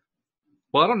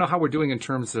 Well, I don't know how we're doing in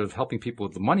terms of helping people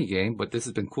with the money game, but this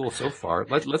has been cool so far.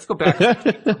 Let's go back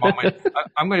to a moment.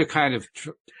 I'm going to kind of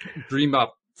dream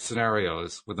up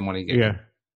scenarios with the money game. Yeah.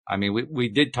 I mean, we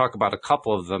did talk about a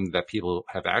couple of them that people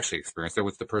have actually experienced. There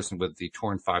was the person with the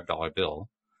torn $5 bill.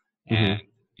 And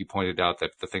you pointed out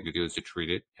that the thing to do is to treat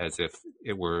it as if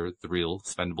it were the real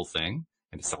spendable thing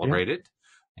and to celebrate it.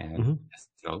 And,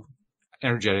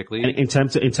 energetically. And in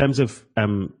terms of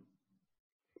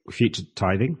future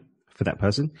tithing for that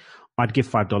person, I'd give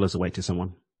 $5 away to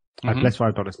someone. I'd bless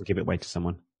 $5 and give it away to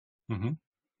someone.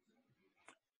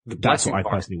 That's what I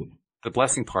personally would. The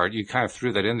blessing part, you kind of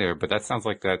threw that in there, but that sounds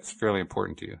like that's fairly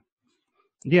important to you.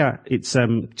 Yeah, it's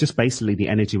just basically the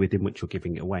energy within which you're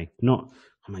giving it away. Not,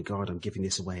 oh my God, I'm giving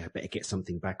this away. I better get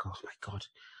something back. Oh my God,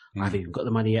 I haven't even got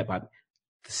the money yet. But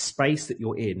the space that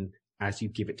you're in as you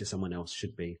give it to someone else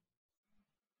should be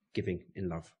giving in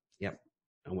love. Yep.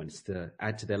 And when it's to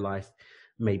add to their life,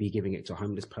 maybe giving it to a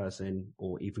homeless person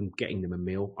or even getting them a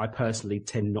meal. I personally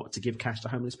tend not to give cash to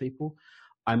homeless people.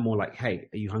 I'm more like, hey,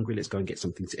 are you hungry? Let's go and get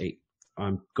something to eat.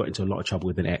 I got into a lot of trouble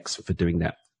with an ex for doing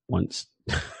that once.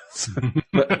 So,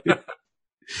 but,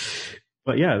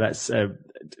 but yeah, that's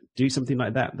do something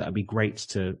like that. That'd be great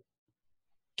to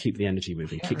keep the energy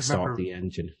moving, kickstart the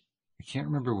engine. I can't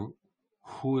remember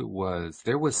who it was.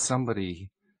 There was somebody,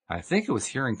 I think it was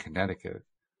here in Connecticut,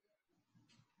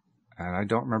 and I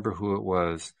don't remember who it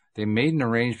was. They made an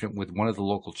arrangement with one of the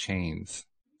local chain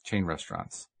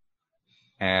restaurants.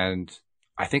 And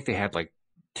I think they had like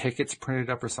tickets printed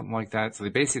up or something like that. So they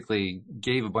basically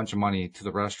gave a bunch of money to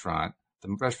the restaurant.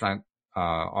 The restaurant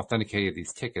authenticated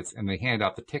these tickets, and they handed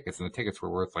out the tickets, and the tickets were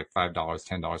worth like $5,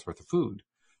 $10 worth of food.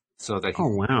 So that he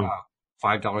Oh, wow.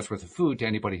 $5 worth of food to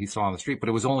anybody he saw on the street, but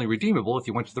it was only redeemable if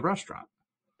you went to the restaurant.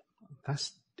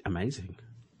 That's amazing.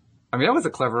 I mean, that was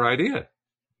a clever idea.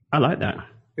 I like that.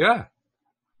 Yeah.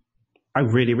 I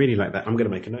really, really like that. I'm going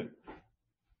to make a note.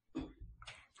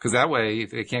 Because that way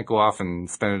they can't go off and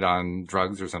spend it on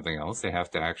drugs or something else. They have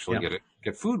to actually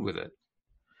get food with it.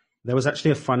 There was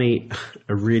actually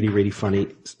a really, really funny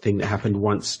thing that happened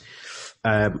once.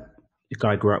 A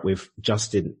guy I grew up with,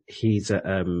 Justin, he's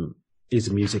a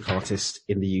music artist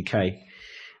in the UK.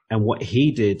 And what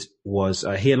he did was,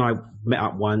 he and I met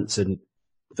up once, and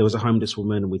there was a homeless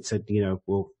woman, and we said,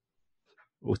 we'll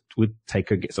take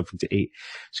her and get something to eat.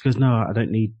 She goes, no, I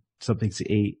don't need something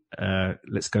to eat.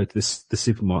 Let's go to the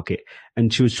supermarket.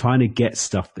 And she was trying to get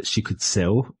stuff that she could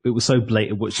sell. It was so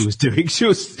blatant what she was doing. She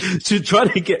was trying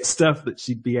to get stuff that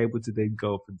she'd be able to then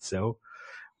go up and sell.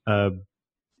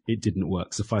 It didn't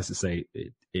work. Suffice to say,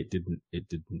 it didn't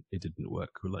work.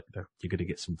 We're like, no, you're going to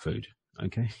get some food.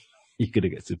 Okay. You're going to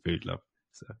get some food, love.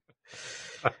 So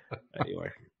anyway.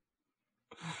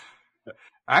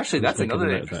 Actually, that's another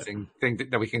interesting thing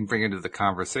that we can bring into the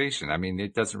conversation. I mean,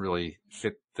 it doesn't really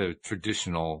fit the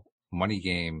traditional money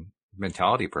game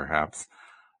mentality, perhaps,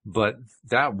 but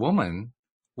that woman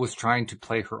was trying to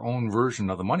play her own version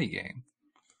of the money game.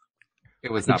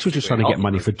 It was not. She was just trying to get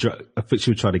money for drugs. I think she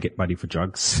was trying to get money for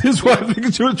drugs. Is what I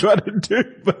think she was trying to do.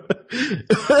 But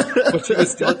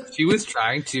she was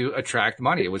trying to attract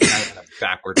money. It was kind of a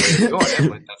backward way to go.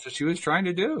 That's what she was trying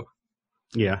to do.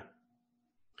 Yeah.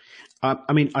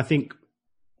 I mean, I think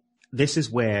this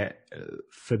is where,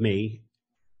 for me,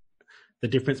 the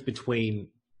difference between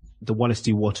the Wallace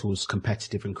D. Wattles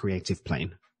competitive and creative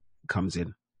plane comes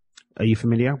in. Are you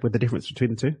familiar with the difference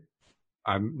between the two?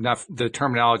 I'm not. The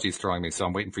terminology is throwing me, so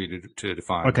I'm waiting for you to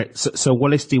define. Okay, so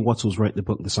Wallace D. Wattles wrote the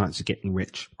book The Science of Getting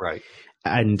Rich. Right.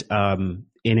 And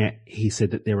in it, he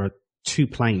said that there are two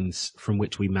planes from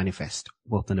which we manifest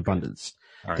wealth and abundance.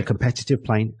 Right. The competitive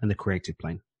plane and the creative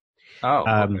plane. Oh,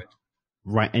 okay.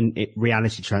 Right. And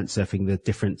reality transurfing, the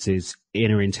difference is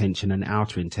inner intention and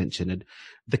outer intention. And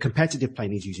the competitive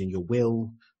plane is using your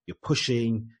will, you're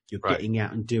pushing, you're getting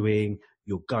out and doing,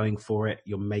 you're going for it,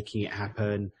 you're making it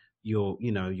happen. You're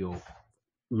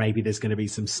maybe there's going to be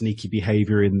some sneaky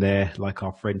behavior in there, like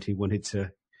our friend who wanted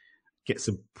to get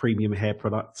some premium hair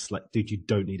products. Like, dude, you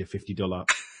don't need a $50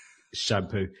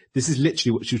 shampoo. This is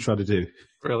literally what she was trying to do.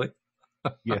 Really?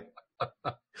 Yeah.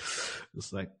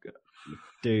 It's like,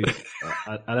 dude,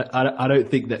 I don't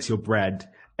think that's your brand.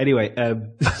 Anyway,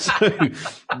 so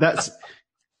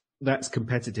that's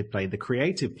competitive plane. The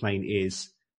creative plane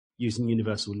is using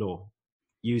universal law,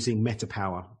 using meta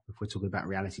power, if we're talking about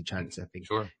reality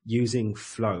transurfing, using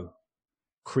flow,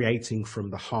 creating from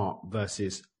the heart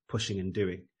versus pushing and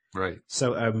doing. Right.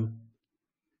 So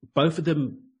both of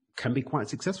them can be quite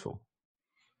successful.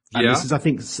 And this is, I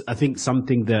think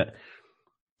something that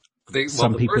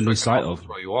some people lose sight of.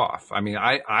 Throw you off. I mean,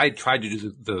 I tried to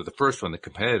do the first one, the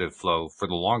competitive flow, for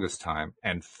the longest time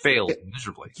and failed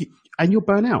miserably. And you'll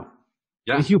burn out.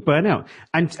 Yeah. You'll burn out.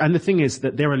 And the thing is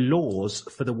that there are laws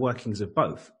for the workings of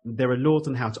both. There are laws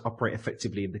on how to operate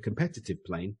effectively in the competitive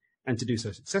plane and to do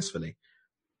so successfully.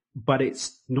 But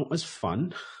it's not as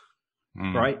fun,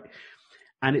 right?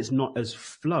 And it's not as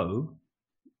flow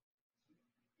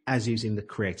as using the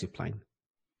creative plane.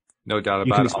 No doubt about it.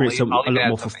 You can experience a lot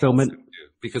more fulfillment.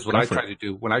 Because when I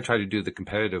tried to do the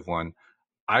competitive one,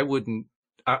 I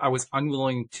was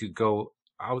unwilling to go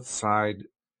outside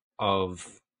of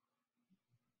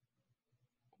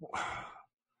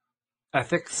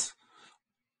ethics,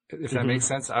 if that makes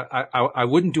sense. I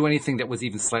wouldn't do anything that was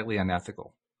even slightly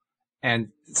unethical. And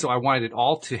so I wanted it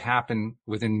all to happen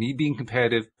within me being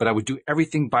competitive, but I would do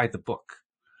everything by the book.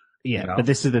 Yeah, You know? but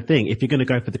this is the thing. If you're going to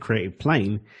go for the creative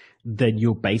plane, then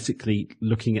you're basically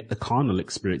looking at the carnal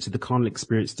experience. The carnal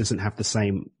experience doesn't have the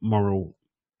same moral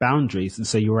boundaries, and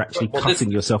so you're actually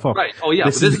cutting yourself off. Right. Oh, yeah.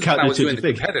 This is the when I was doing the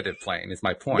thing. competitive plane, is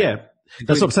my point. Yeah,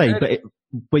 that's what I'm saying. But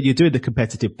when you're doing the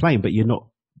competitive plane, but you're not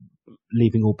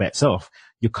leaving all bets off,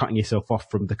 you're cutting yourself off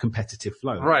from the competitive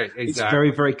flow. Right, exactly. It's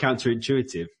very, very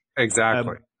counterintuitive.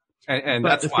 Exactly. And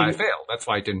that's why I failed. That's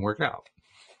why it didn't work out.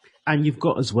 And you've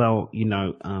got as well,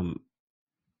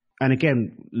 and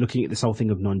again, looking at this whole thing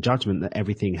of non-judgment, that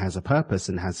everything has a purpose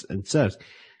and serves.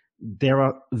 There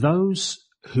are those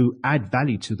who add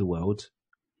value to the world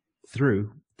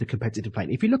through the competitive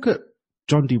plane. If you look at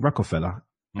John D. Rockefeller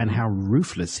and how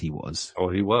ruthless he was. Oh,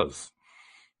 he was.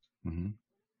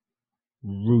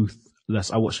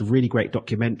 Ruthless. I watched a really great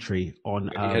documentary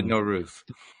on. He had no roof.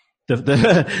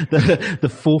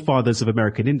 The forefathers of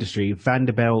American industry,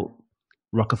 Vanderbilt,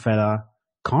 Rockefeller,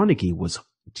 Carnegie was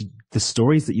the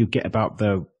stories that you get about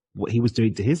what he was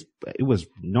doing to it was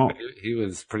not. He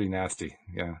was pretty nasty.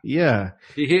 Yeah. Yeah.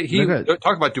 He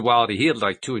talk about duality. He had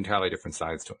like two entirely different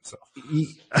sides to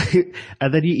himself.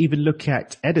 And then you even look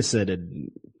at Edison,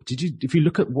 and if you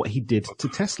look at what he did to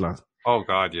Tesla. Oh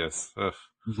God, yes. Ugh.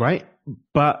 Right.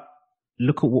 But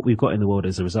look at what we've got in the world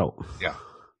as a result. Yeah.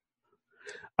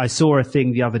 I saw a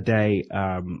thing the other day,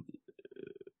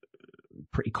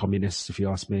 pretty communist, if you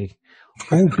ask me.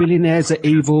 All billionaires are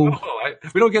evil.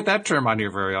 We don't get that term on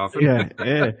here very often.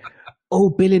 Yeah.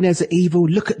 All billionaires are evil.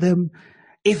 Look at them.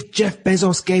 If Jeff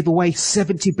Bezos gave away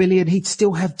 70 billion, he'd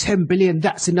still have 10 billion.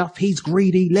 That's enough. He's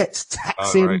greedy. Let's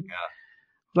tax him. Right, yeah.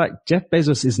 Like, Jeff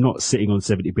Bezos is not sitting on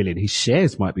 70 billion. His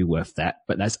shares might be worth that,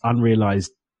 but that's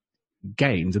unrealized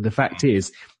gains. And the fact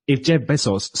is, if Jeff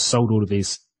Bezos sold all of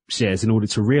his shares in order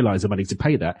to realize the money to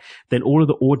pay that, then all of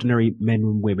the ordinary men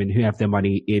and women who have their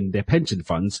money in their pension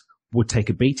funds would take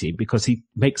a beating, because he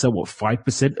makes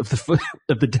 5%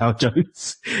 of the Dow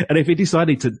Jones. And if he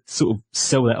decided to sort of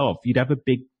sell that off, you'd have a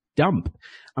big dump,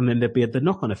 and then there'd be the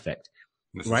knock-on effect,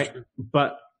 right?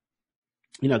 But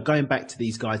going back to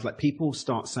these guys, like, people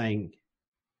start saying,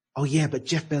 "Oh yeah, but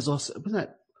Jeff Bezos, wasn't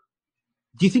that?"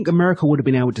 Do you think America would have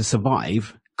been able to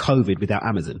survive COVID without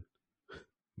Amazon?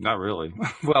 Not really.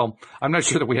 Well, I'm not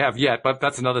sure that we have yet, but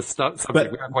that's another subject.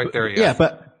 We're not quite there yet.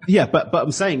 But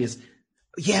I'm saying is,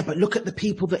 but look at the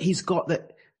people that he's got.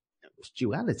 That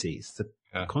dualities, the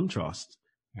contrast,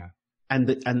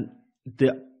 and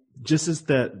just as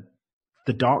the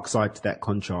dark side to that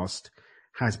contrast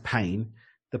has pain,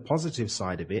 the positive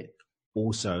side of it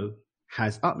also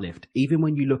has uplift. Even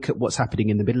when you look at what's happening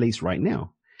in the Middle East right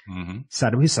now,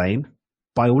 Saddam Hussein,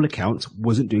 by all accounts,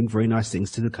 wasn't doing very nice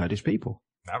things to the Kurdish people.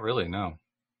 Not really, no.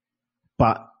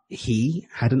 But he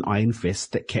had an iron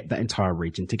fist that kept that entire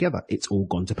region together. It's all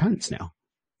gone to pants now.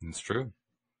 It's true.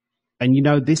 And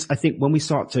this, I think when we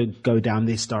start to go down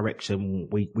this direction,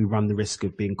 we run the risk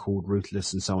of being called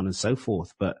ruthless and so on and so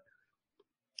forth. But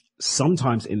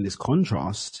sometimes in this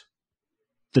contrast,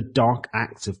 the dark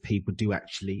acts of people do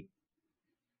actually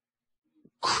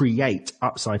create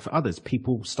upside for others.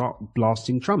 People start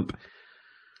blasting Trump.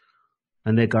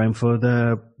 And they're going for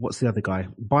what's the other guy?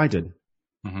 Biden.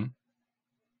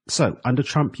 So under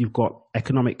Trump, you've got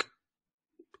economically,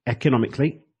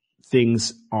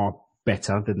 things are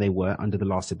better than they were under the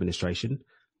last administration,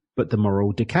 but the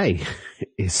moral decay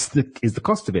is the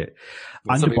cost of it.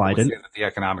 Well, under Biden, say that the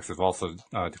economics have also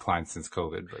declined since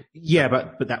COVID. But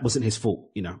that wasn't his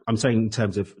fault. I'm saying in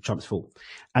terms of Trump's fault.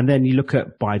 And then you look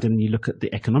at Biden, you look at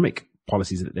the economic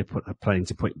policies that they're planning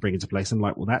to bring into place. I'm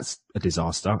like, well, that's a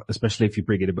disaster, especially if you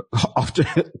bring it after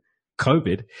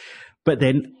COVID. But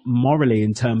then morally,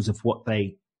 in terms of what they're,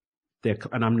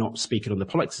 and I'm not speaking on the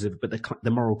politics of it, but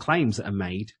the moral claims that are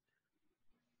made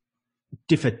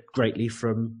differ greatly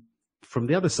from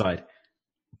the other side.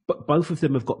 But both of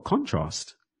them have got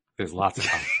contrast. There's lots of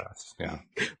contrast. Yeah.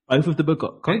 Both of them have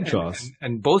got contrast.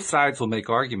 And both sides will make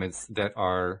arguments that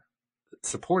are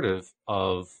supportive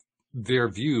of their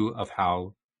view of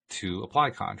how to apply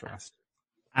contrast.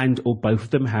 Or both of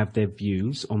them have their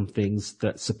views on things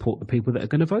that support the people that are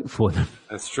going to vote for them.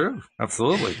 That's true.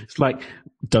 Absolutely. It's like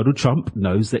Donald Trump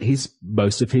knows that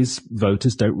most of his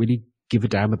voters don't really give a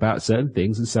damn about certain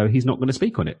things, and so he's not going to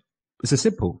speak on it. It's as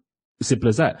simple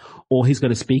as that. Or he's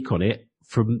going to speak on it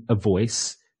from a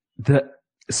voice that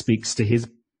speaks to his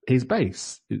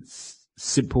base. It's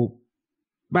simple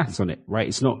maths on it, right?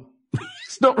 It's not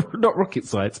not rocket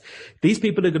science. These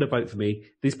people are going to vote for me.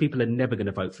 These people are never going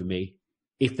to vote for me.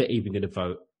 If they're even going to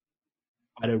vote,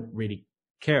 I don't really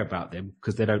care about them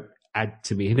because they don't add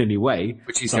to me in any way.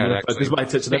 Which he's So I'm had going to actually focus my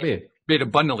attention over here. made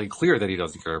abundantly clear that he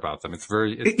doesn't care about them. It's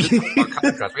a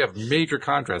contrast. We have major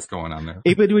contrast going on there.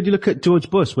 Even when you look at George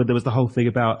Bush, when there was the whole thing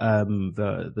about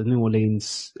the New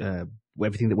Orleans,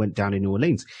 everything that went down in New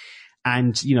Orleans,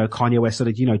 and Kanye West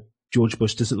said, George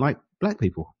Bush doesn't like black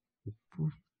people.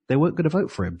 They weren't going to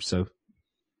vote for him, so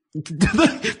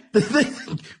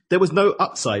there was no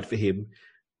upside for him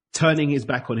turning his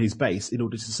back on his base in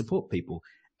order to support people.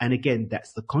 And again,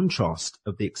 that's the contrast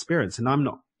of the experience. And I'm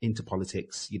not into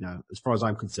politics, as far as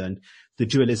I'm concerned, the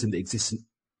dualism that exists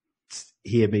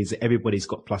here means that everybody's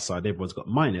got plus side, everyone's got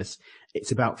minus.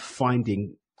 It's about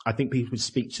finding, I think people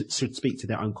should speak to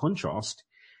their own contrast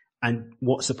and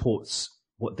what supports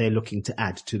what they're looking to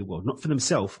add to the world, not for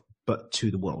themselves, but to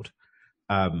the world.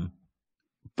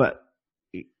 But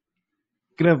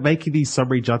making these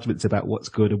summary judgments about what's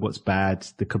good and what's bad,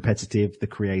 the competitive, the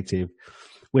creative,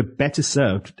 we're better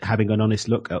served having an honest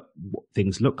look at what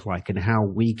things look like and how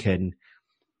we can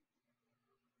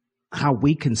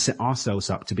set ourselves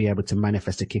up to be able to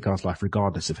manifest a kick-ass life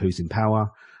regardless of who's in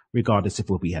power, regardless of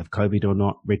whether we have COVID or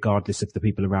not, regardless if the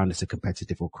people around us are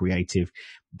competitive or creative.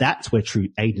 That's where true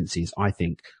agency is, I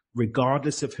think.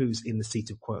 Regardless of who's in the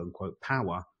seat of quote-unquote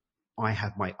power, I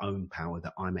have my own power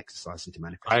that I'm exercising to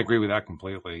manifest. I agree with that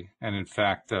completely. And in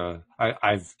fact,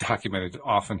 I've documented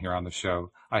often here on the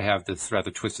show, I have this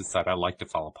rather twisted side. I like to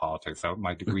follow politics.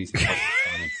 My degrees in political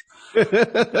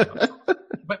science.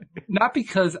 But not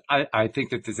because I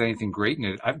think that there's anything great in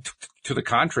it. To the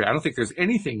contrary, I don't think there's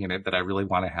anything in it that I really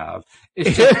want to have.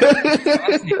 It's just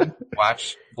fascinating to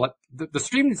watch what the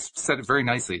stream said it very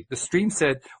nicely. The stream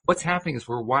said, what's happening is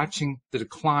we're watching the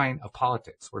decline of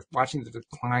politics. We're watching the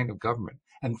decline of government.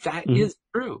 And that is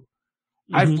true.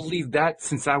 I've believed that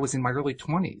since I was in my early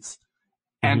 20s.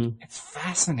 And it's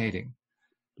fascinating.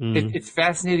 It's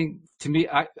fascinating to me.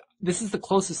 This is the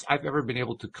closest I've ever been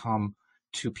able to come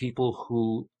to people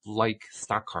who like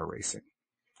stock car racing.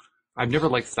 I've never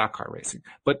liked stock car racing,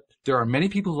 but there are many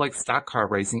people who like stock car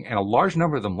racing, and a large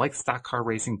number of them like stock car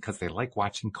racing because they like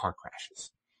watching car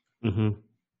crashes. And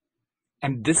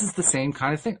this is the same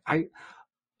kind of thing. I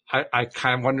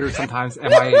kind of wonder sometimes,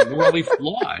 am I morally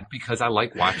flawed because I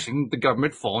like watching the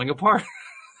government falling apart?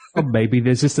 Or maybe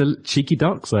there's just a cheeky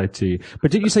dark side to you.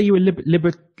 But didn't you say you were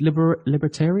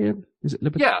libertarian? Is it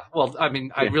libertarian? Yeah. Well, I mean,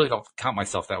 I really don't count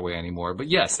myself that way anymore. But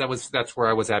yes, that's where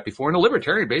I was at before. And a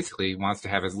libertarian basically wants to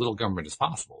have as little government as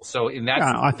possible. So in that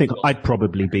sense, I think I'd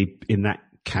probably be in that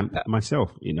camp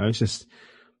myself. It's just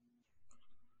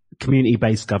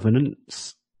community-based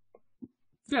governance,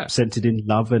 centered in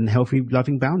love and healthy,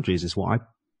 loving boundaries is what I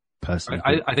personally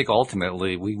think. I think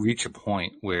ultimately we reach a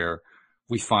point where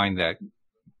we find that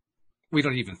we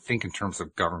don't even think in terms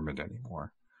of government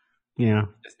anymore. Yeah.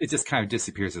 It just kind of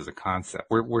disappears as a concept.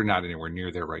 We're not anywhere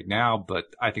near there right now, but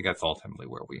I think that's ultimately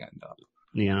where we end up.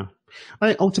 Yeah. I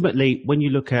think ultimately, when you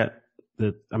look at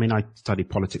I studied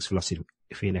politics, philosophy,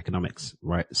 and economics,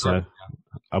 right? So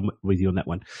I'm with you on that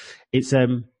one. It's,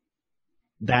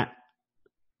 that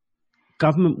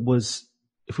government was,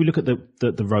 if we look at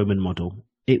the Roman model,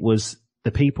 it was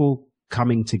the people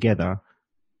coming together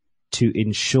to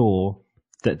ensure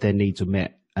that their needs were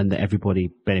met and that everybody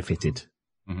benefited,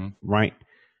 right?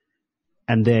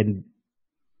 And then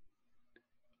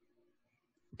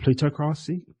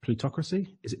plutocracy?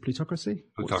 Is it plutocracy?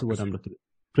 What's the word I'm looking at?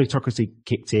 Plutocracy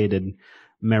kicked in and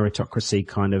meritocracy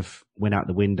kind of went out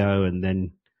the window, and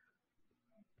then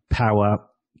power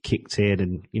kicked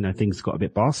in and, things got a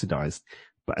bit bastardized.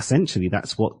 But essentially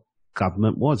that's what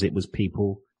government was. It was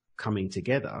people coming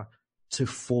together to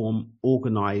form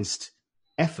organized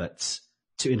efforts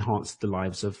to enhance the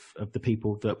lives of the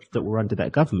people that were under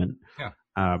that government. Yeah.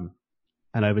 And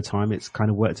over time, it's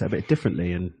kind of worked out a bit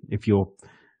differently. And if you're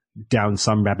down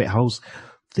some rabbit holes,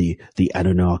 the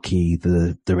Anunnaki,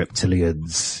 the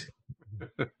reptilians,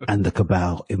 and the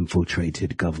cabal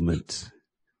infiltrated government.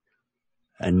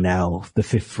 And now the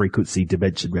fifth frequency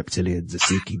dimension reptilians are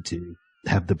seeking to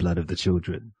have the blood of the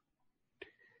children.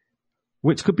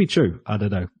 Which could be true. I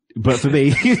don't know. But for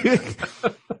me,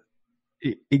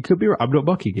 it could be right. I'm not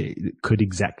mocking it. It could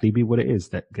exactly be what it is.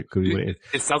 That could be what it is.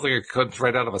 It sounds like it comes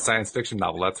right out of a science fiction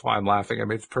novel. That's why I'm laughing. I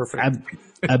mean, it's perfect.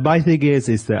 And my thing is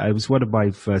that I was one of my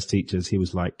first teachers. He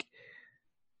was like,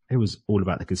 it was all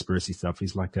about the conspiracy stuff.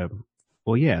 He's like,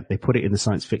 well, yeah, they put it in the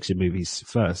science fiction movies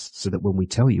first so that when we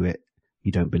tell you it,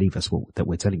 you don't believe us that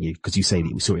we're telling you because you say that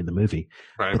you saw it in the movie.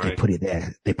 Right, but they put it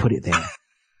there. They put it there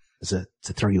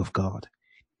to throw you off guard.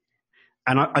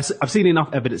 And I've seen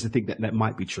enough evidence to think that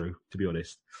might be true, to be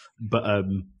honest. But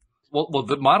well,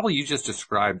 the model you just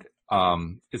described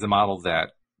is a model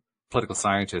that political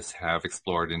scientists have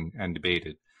explored and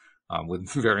debated. with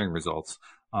varying results.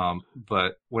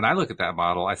 But when I look at that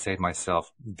model, I say to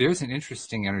myself, there's an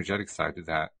interesting energetic side to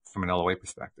that from an LOA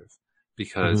perspective,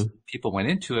 because people went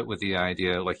into it with the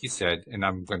idea, like you said, and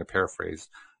I'm going to paraphrase,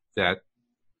 that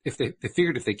if they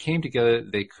figured if they came together,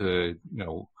 they could,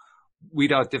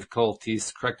 weed out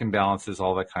difficulties, correct imbalances,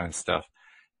 all that kind of stuff.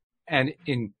 And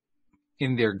in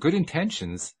their good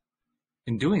intentions,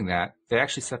 in doing that, they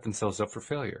actually set themselves up for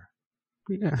failure.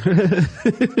 Yeah.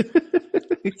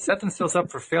 Set themselves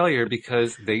up for failure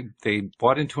because they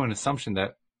bought into an assumption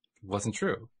that wasn't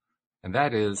true. And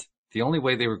that is, the only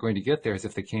way they were going to get there is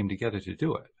if they came together to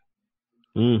do it.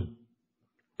 Mm.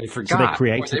 They forgot. So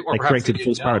they created a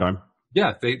false paradigm.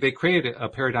 Yeah, they created a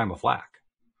paradigm of lack.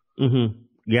 Mm-hmm.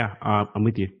 Yeah, I'm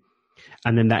with you.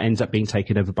 And then that ends up being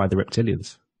taken over by the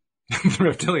reptilians. The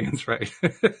reptilians, right?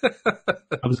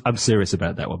 I'm serious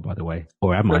about that one, by the way.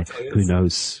 Or am I? Who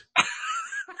knows?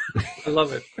 I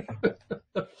love it.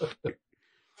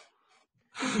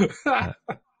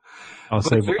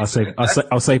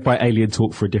 I'll save my alien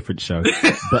talk for a different show.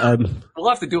 But we'll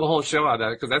have to do a whole show on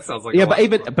that because that sounds like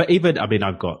but even I mean,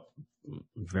 I've got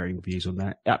varying views on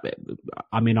that.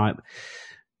 I mean,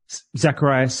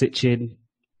 Zachariah Sitchin,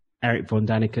 Eric von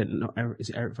Daniken. Is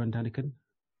it Eric von Daniken?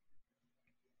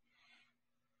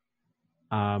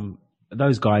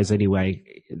 Those guys, anyway,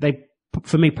 they,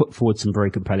 for me, put forward some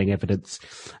very compelling evidence.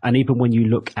 And even when you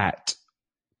look at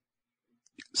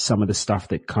some of the stuff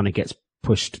that kind of gets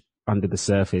pushed under the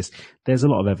surface, there's a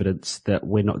lot of evidence that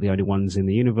we're not the only ones in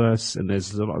the universe. And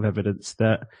there's a lot of evidence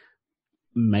that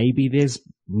maybe there's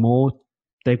more,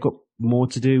 they've got more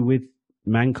to do with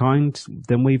mankind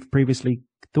than we've previously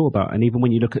thought about. And even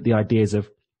when you look at the ideas of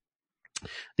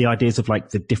like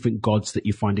the different gods that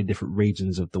you find in different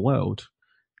regions of the world,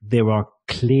 there are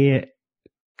clear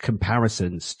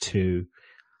comparisons to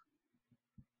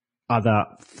other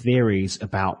theories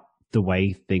about the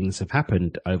way things have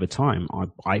happened over time.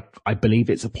 I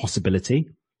believe it's a possibility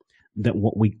that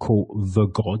what we call the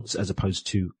gods, as opposed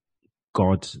to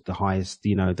God, the highest,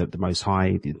 the most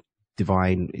high, the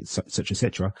divine,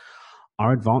 etc.,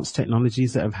 are advanced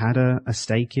technologies that have had a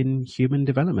stake in human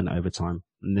development over time.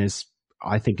 And there's,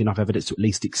 I think, enough evidence to at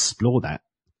least explore that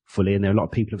fully. And there are a lot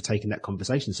of people who have taken that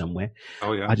conversation somewhere.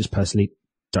 Oh, yeah. I just personally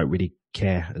don't really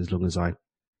care, as long as I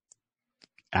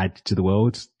add to the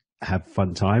world, have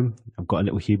fun time. I've got a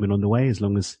little human on the way, as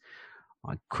long as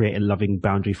I create a loving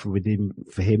boundary for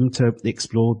him to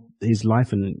explore his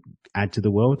life and add to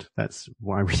the world. That's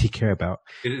what I really care about.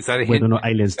 Is that a whether hint? or not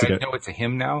aliens do it? I know it's a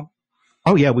him now.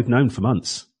 Oh yeah, we've known for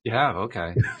months. Yeah.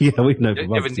 Okay. Yeah, we've known for You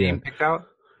months. have a name picked out?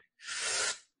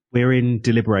 We're in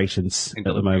deliberations at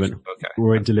the moment. Okay.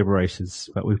 We're in deliberations,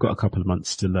 but we've got a couple of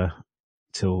months till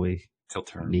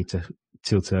term. Need to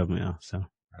till term. Yeah. So.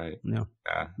 Right. Yeah.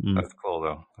 Yeah. That's cool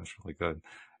though. That's really good.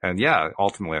 And yeah,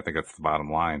 ultimately, I think that's the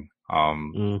bottom line.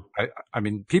 I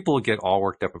mean, people get all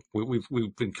worked up.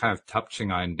 We've been kind of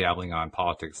touching on, dabbling on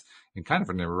politics in kind of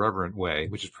an irreverent way,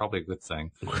 which is probably a good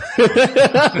thing.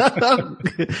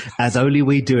 As only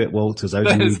we do it, Walt. As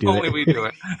only we do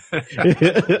it.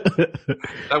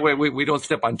 That way we don't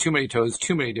step on too many toes,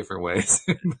 too many different ways.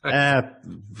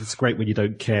 It's great when you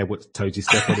don't care what toes you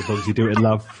step on, as long as you do it in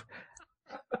love.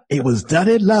 It was done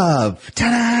in love.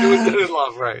 Ta-da! It was done in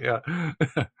love, right? Yeah.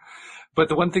 But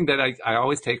the one thing that I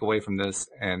always take away from this,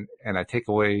 and I take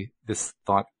away this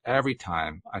thought every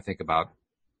time I think about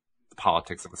the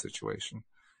politics of a situation,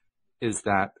 is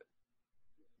that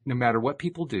no matter what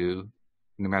people do,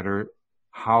 no matter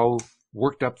how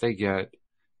worked up they get,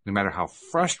 no matter how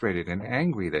frustrated and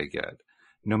angry they get,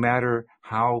 no matter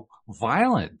how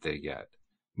violent they get,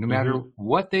 no matter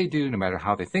what they do, no matter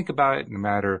how they think about it, no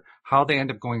matter how they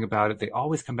end up going about it, they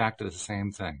always come back to the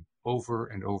same thing over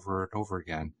and over and over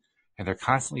again. And they're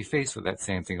constantly faced with that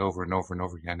same thing over and over and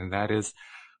over again. And that is,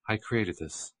 I created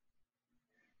this.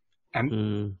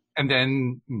 And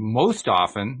then most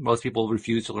often, most people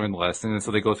refuse to learn the lesson. And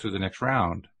so they go through the next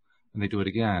round and they do it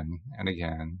again and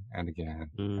again and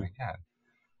again and again.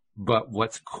 But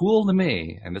what's cool to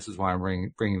me, and this is why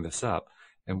I'm bringing this up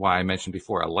and why I mentioned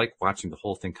before, I like watching the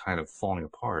whole thing kind of falling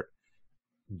apart.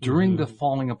 During the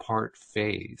falling apart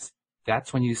phase,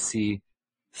 that's when you see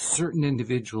certain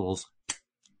individuals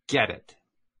get it.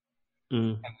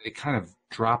 And they kind of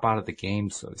drop out of the game,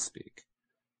 so to speak.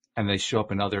 And they show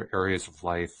up in other areas of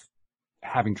life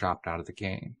having dropped out of the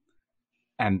game.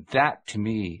 And that, to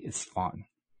me, is fun.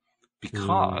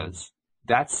 Because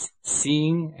that's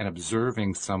seeing and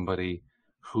observing somebody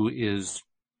who is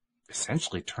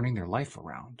essentially turning their life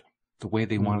around the way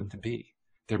they want it to be.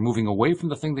 They're moving away from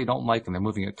the thing they don't like and they're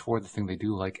moving it toward the thing they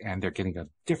do like, and they're getting a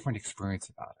different experience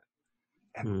about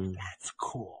it. And that's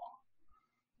cool.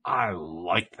 I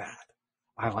like that.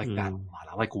 I like that a lot.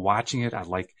 I like watching it. I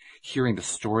like hearing the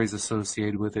stories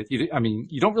associated with it. I mean,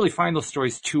 you don't really find those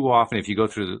stories too often if you go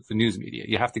through the news media.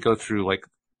 You have to go through like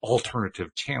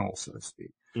alternative channels, so to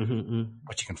speak.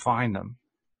 But you can find them,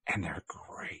 and they're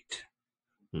great.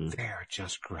 They're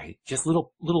just great. Just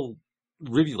little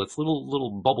rivulets,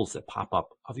 little bubbles that pop up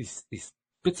of these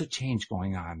bits of change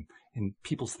going on in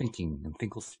people's thinking and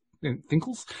thinkles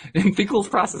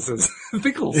processes.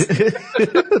 Thinkles.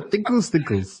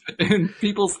 Thinkles. In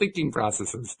people's thinking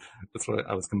processes. That's what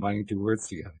I was combining two words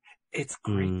together. It's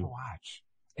great to watch.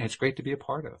 And it's great to be a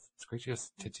part of. It's great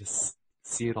to just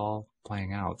see it all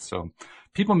playing out. So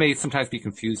people may sometimes be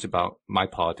confused about my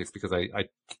politics because I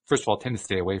first of all, tend to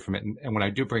stay away from it. And when I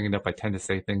do bring it up, I tend to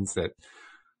say things that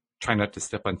try not to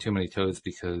step on too many toes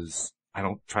because I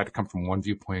don't try to come from one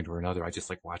viewpoint or another. I just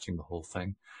like watching the whole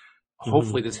thing.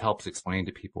 Hopefully this helps explain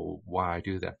to people why I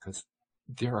do that, because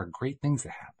there are great things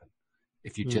that happen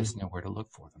if you just know where to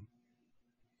look for them.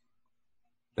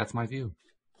 That's my view.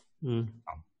 Any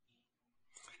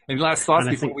last thoughts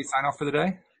before we sign off for the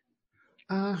day?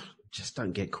 Just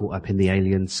don't get caught up in the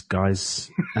aliens, guys,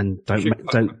 and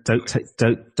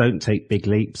don't take big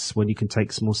leaps when you can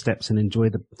take small steps and enjoy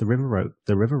the river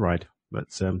ride.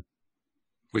 But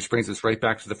which brings us right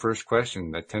back to the first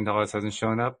question: that $10 hasn't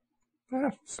shown up.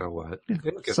 So what?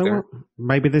 So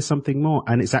maybe there's something more,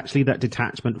 and it's actually that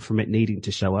detachment from it needing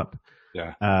to show up.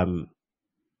 Yeah.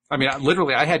 I mean,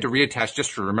 literally, I had to reattach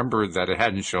just to remember that it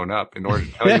hadn't shown up in order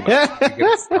to tell you to get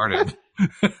it started.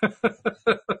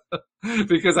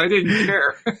 Because I didn't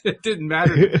care. It didn't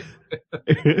matter.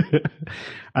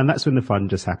 And that's when the fun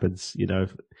just happens. You know,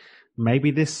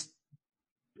 maybe this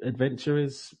adventure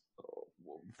is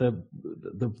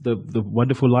the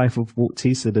wonderful life of Walt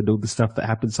Thiessen and all the stuff that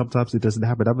happens. Sometimes it doesn't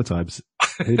happen other times.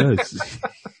 Who knows?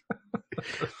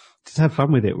 Just have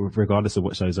fun with it, regardless of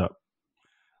what shows up.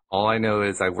 All I know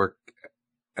is I work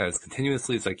as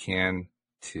continuously as I can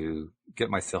to get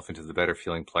myself into the better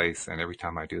feeling place. And every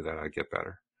time I do that, I get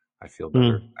better. I feel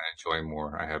better. I enjoy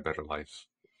more. I have better lives.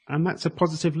 And that's a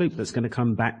positive loop that's going to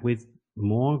come back with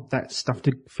more of that stuff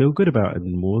to feel good about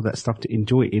and more of that stuff to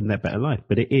enjoy in that better life.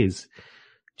 But it is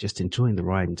just enjoying the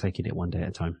ride and taking it one day at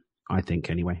a time, I think,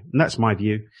 anyway. And that's my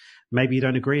view. Maybe you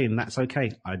don't agree, and that's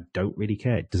okay. I don't really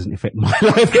care. It doesn't affect my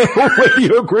life at all whether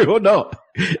you agree or not.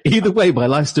 Either way, my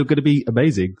life's still going to be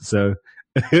amazing. So,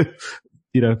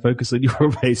 you know, focus on your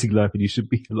amazing life, and you should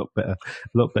be a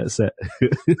lot better set.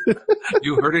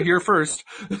 You heard it here first.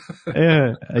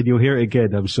 Yeah, and you'll hear it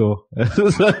again, I'm sure.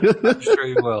 I'm sure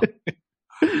you will.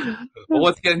 Well,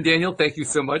 once again, Daniel, thank you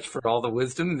so much for all the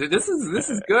wisdom. This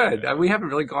is good. We haven't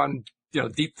really gone,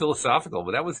 deep philosophical,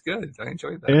 but that was good. I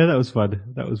enjoyed that. Yeah, that was fun.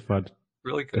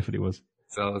 Really good. Definitely was.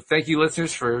 So thank you,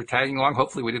 listeners, for tagging along.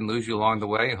 Hopefully we didn't lose you along the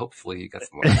way, and hopefully you got some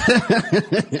more.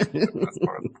 That's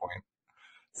part of the point.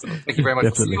 So thank you very much.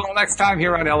 We'll see you all next time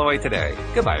here on LOA Today.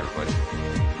 Goodbye, everybody.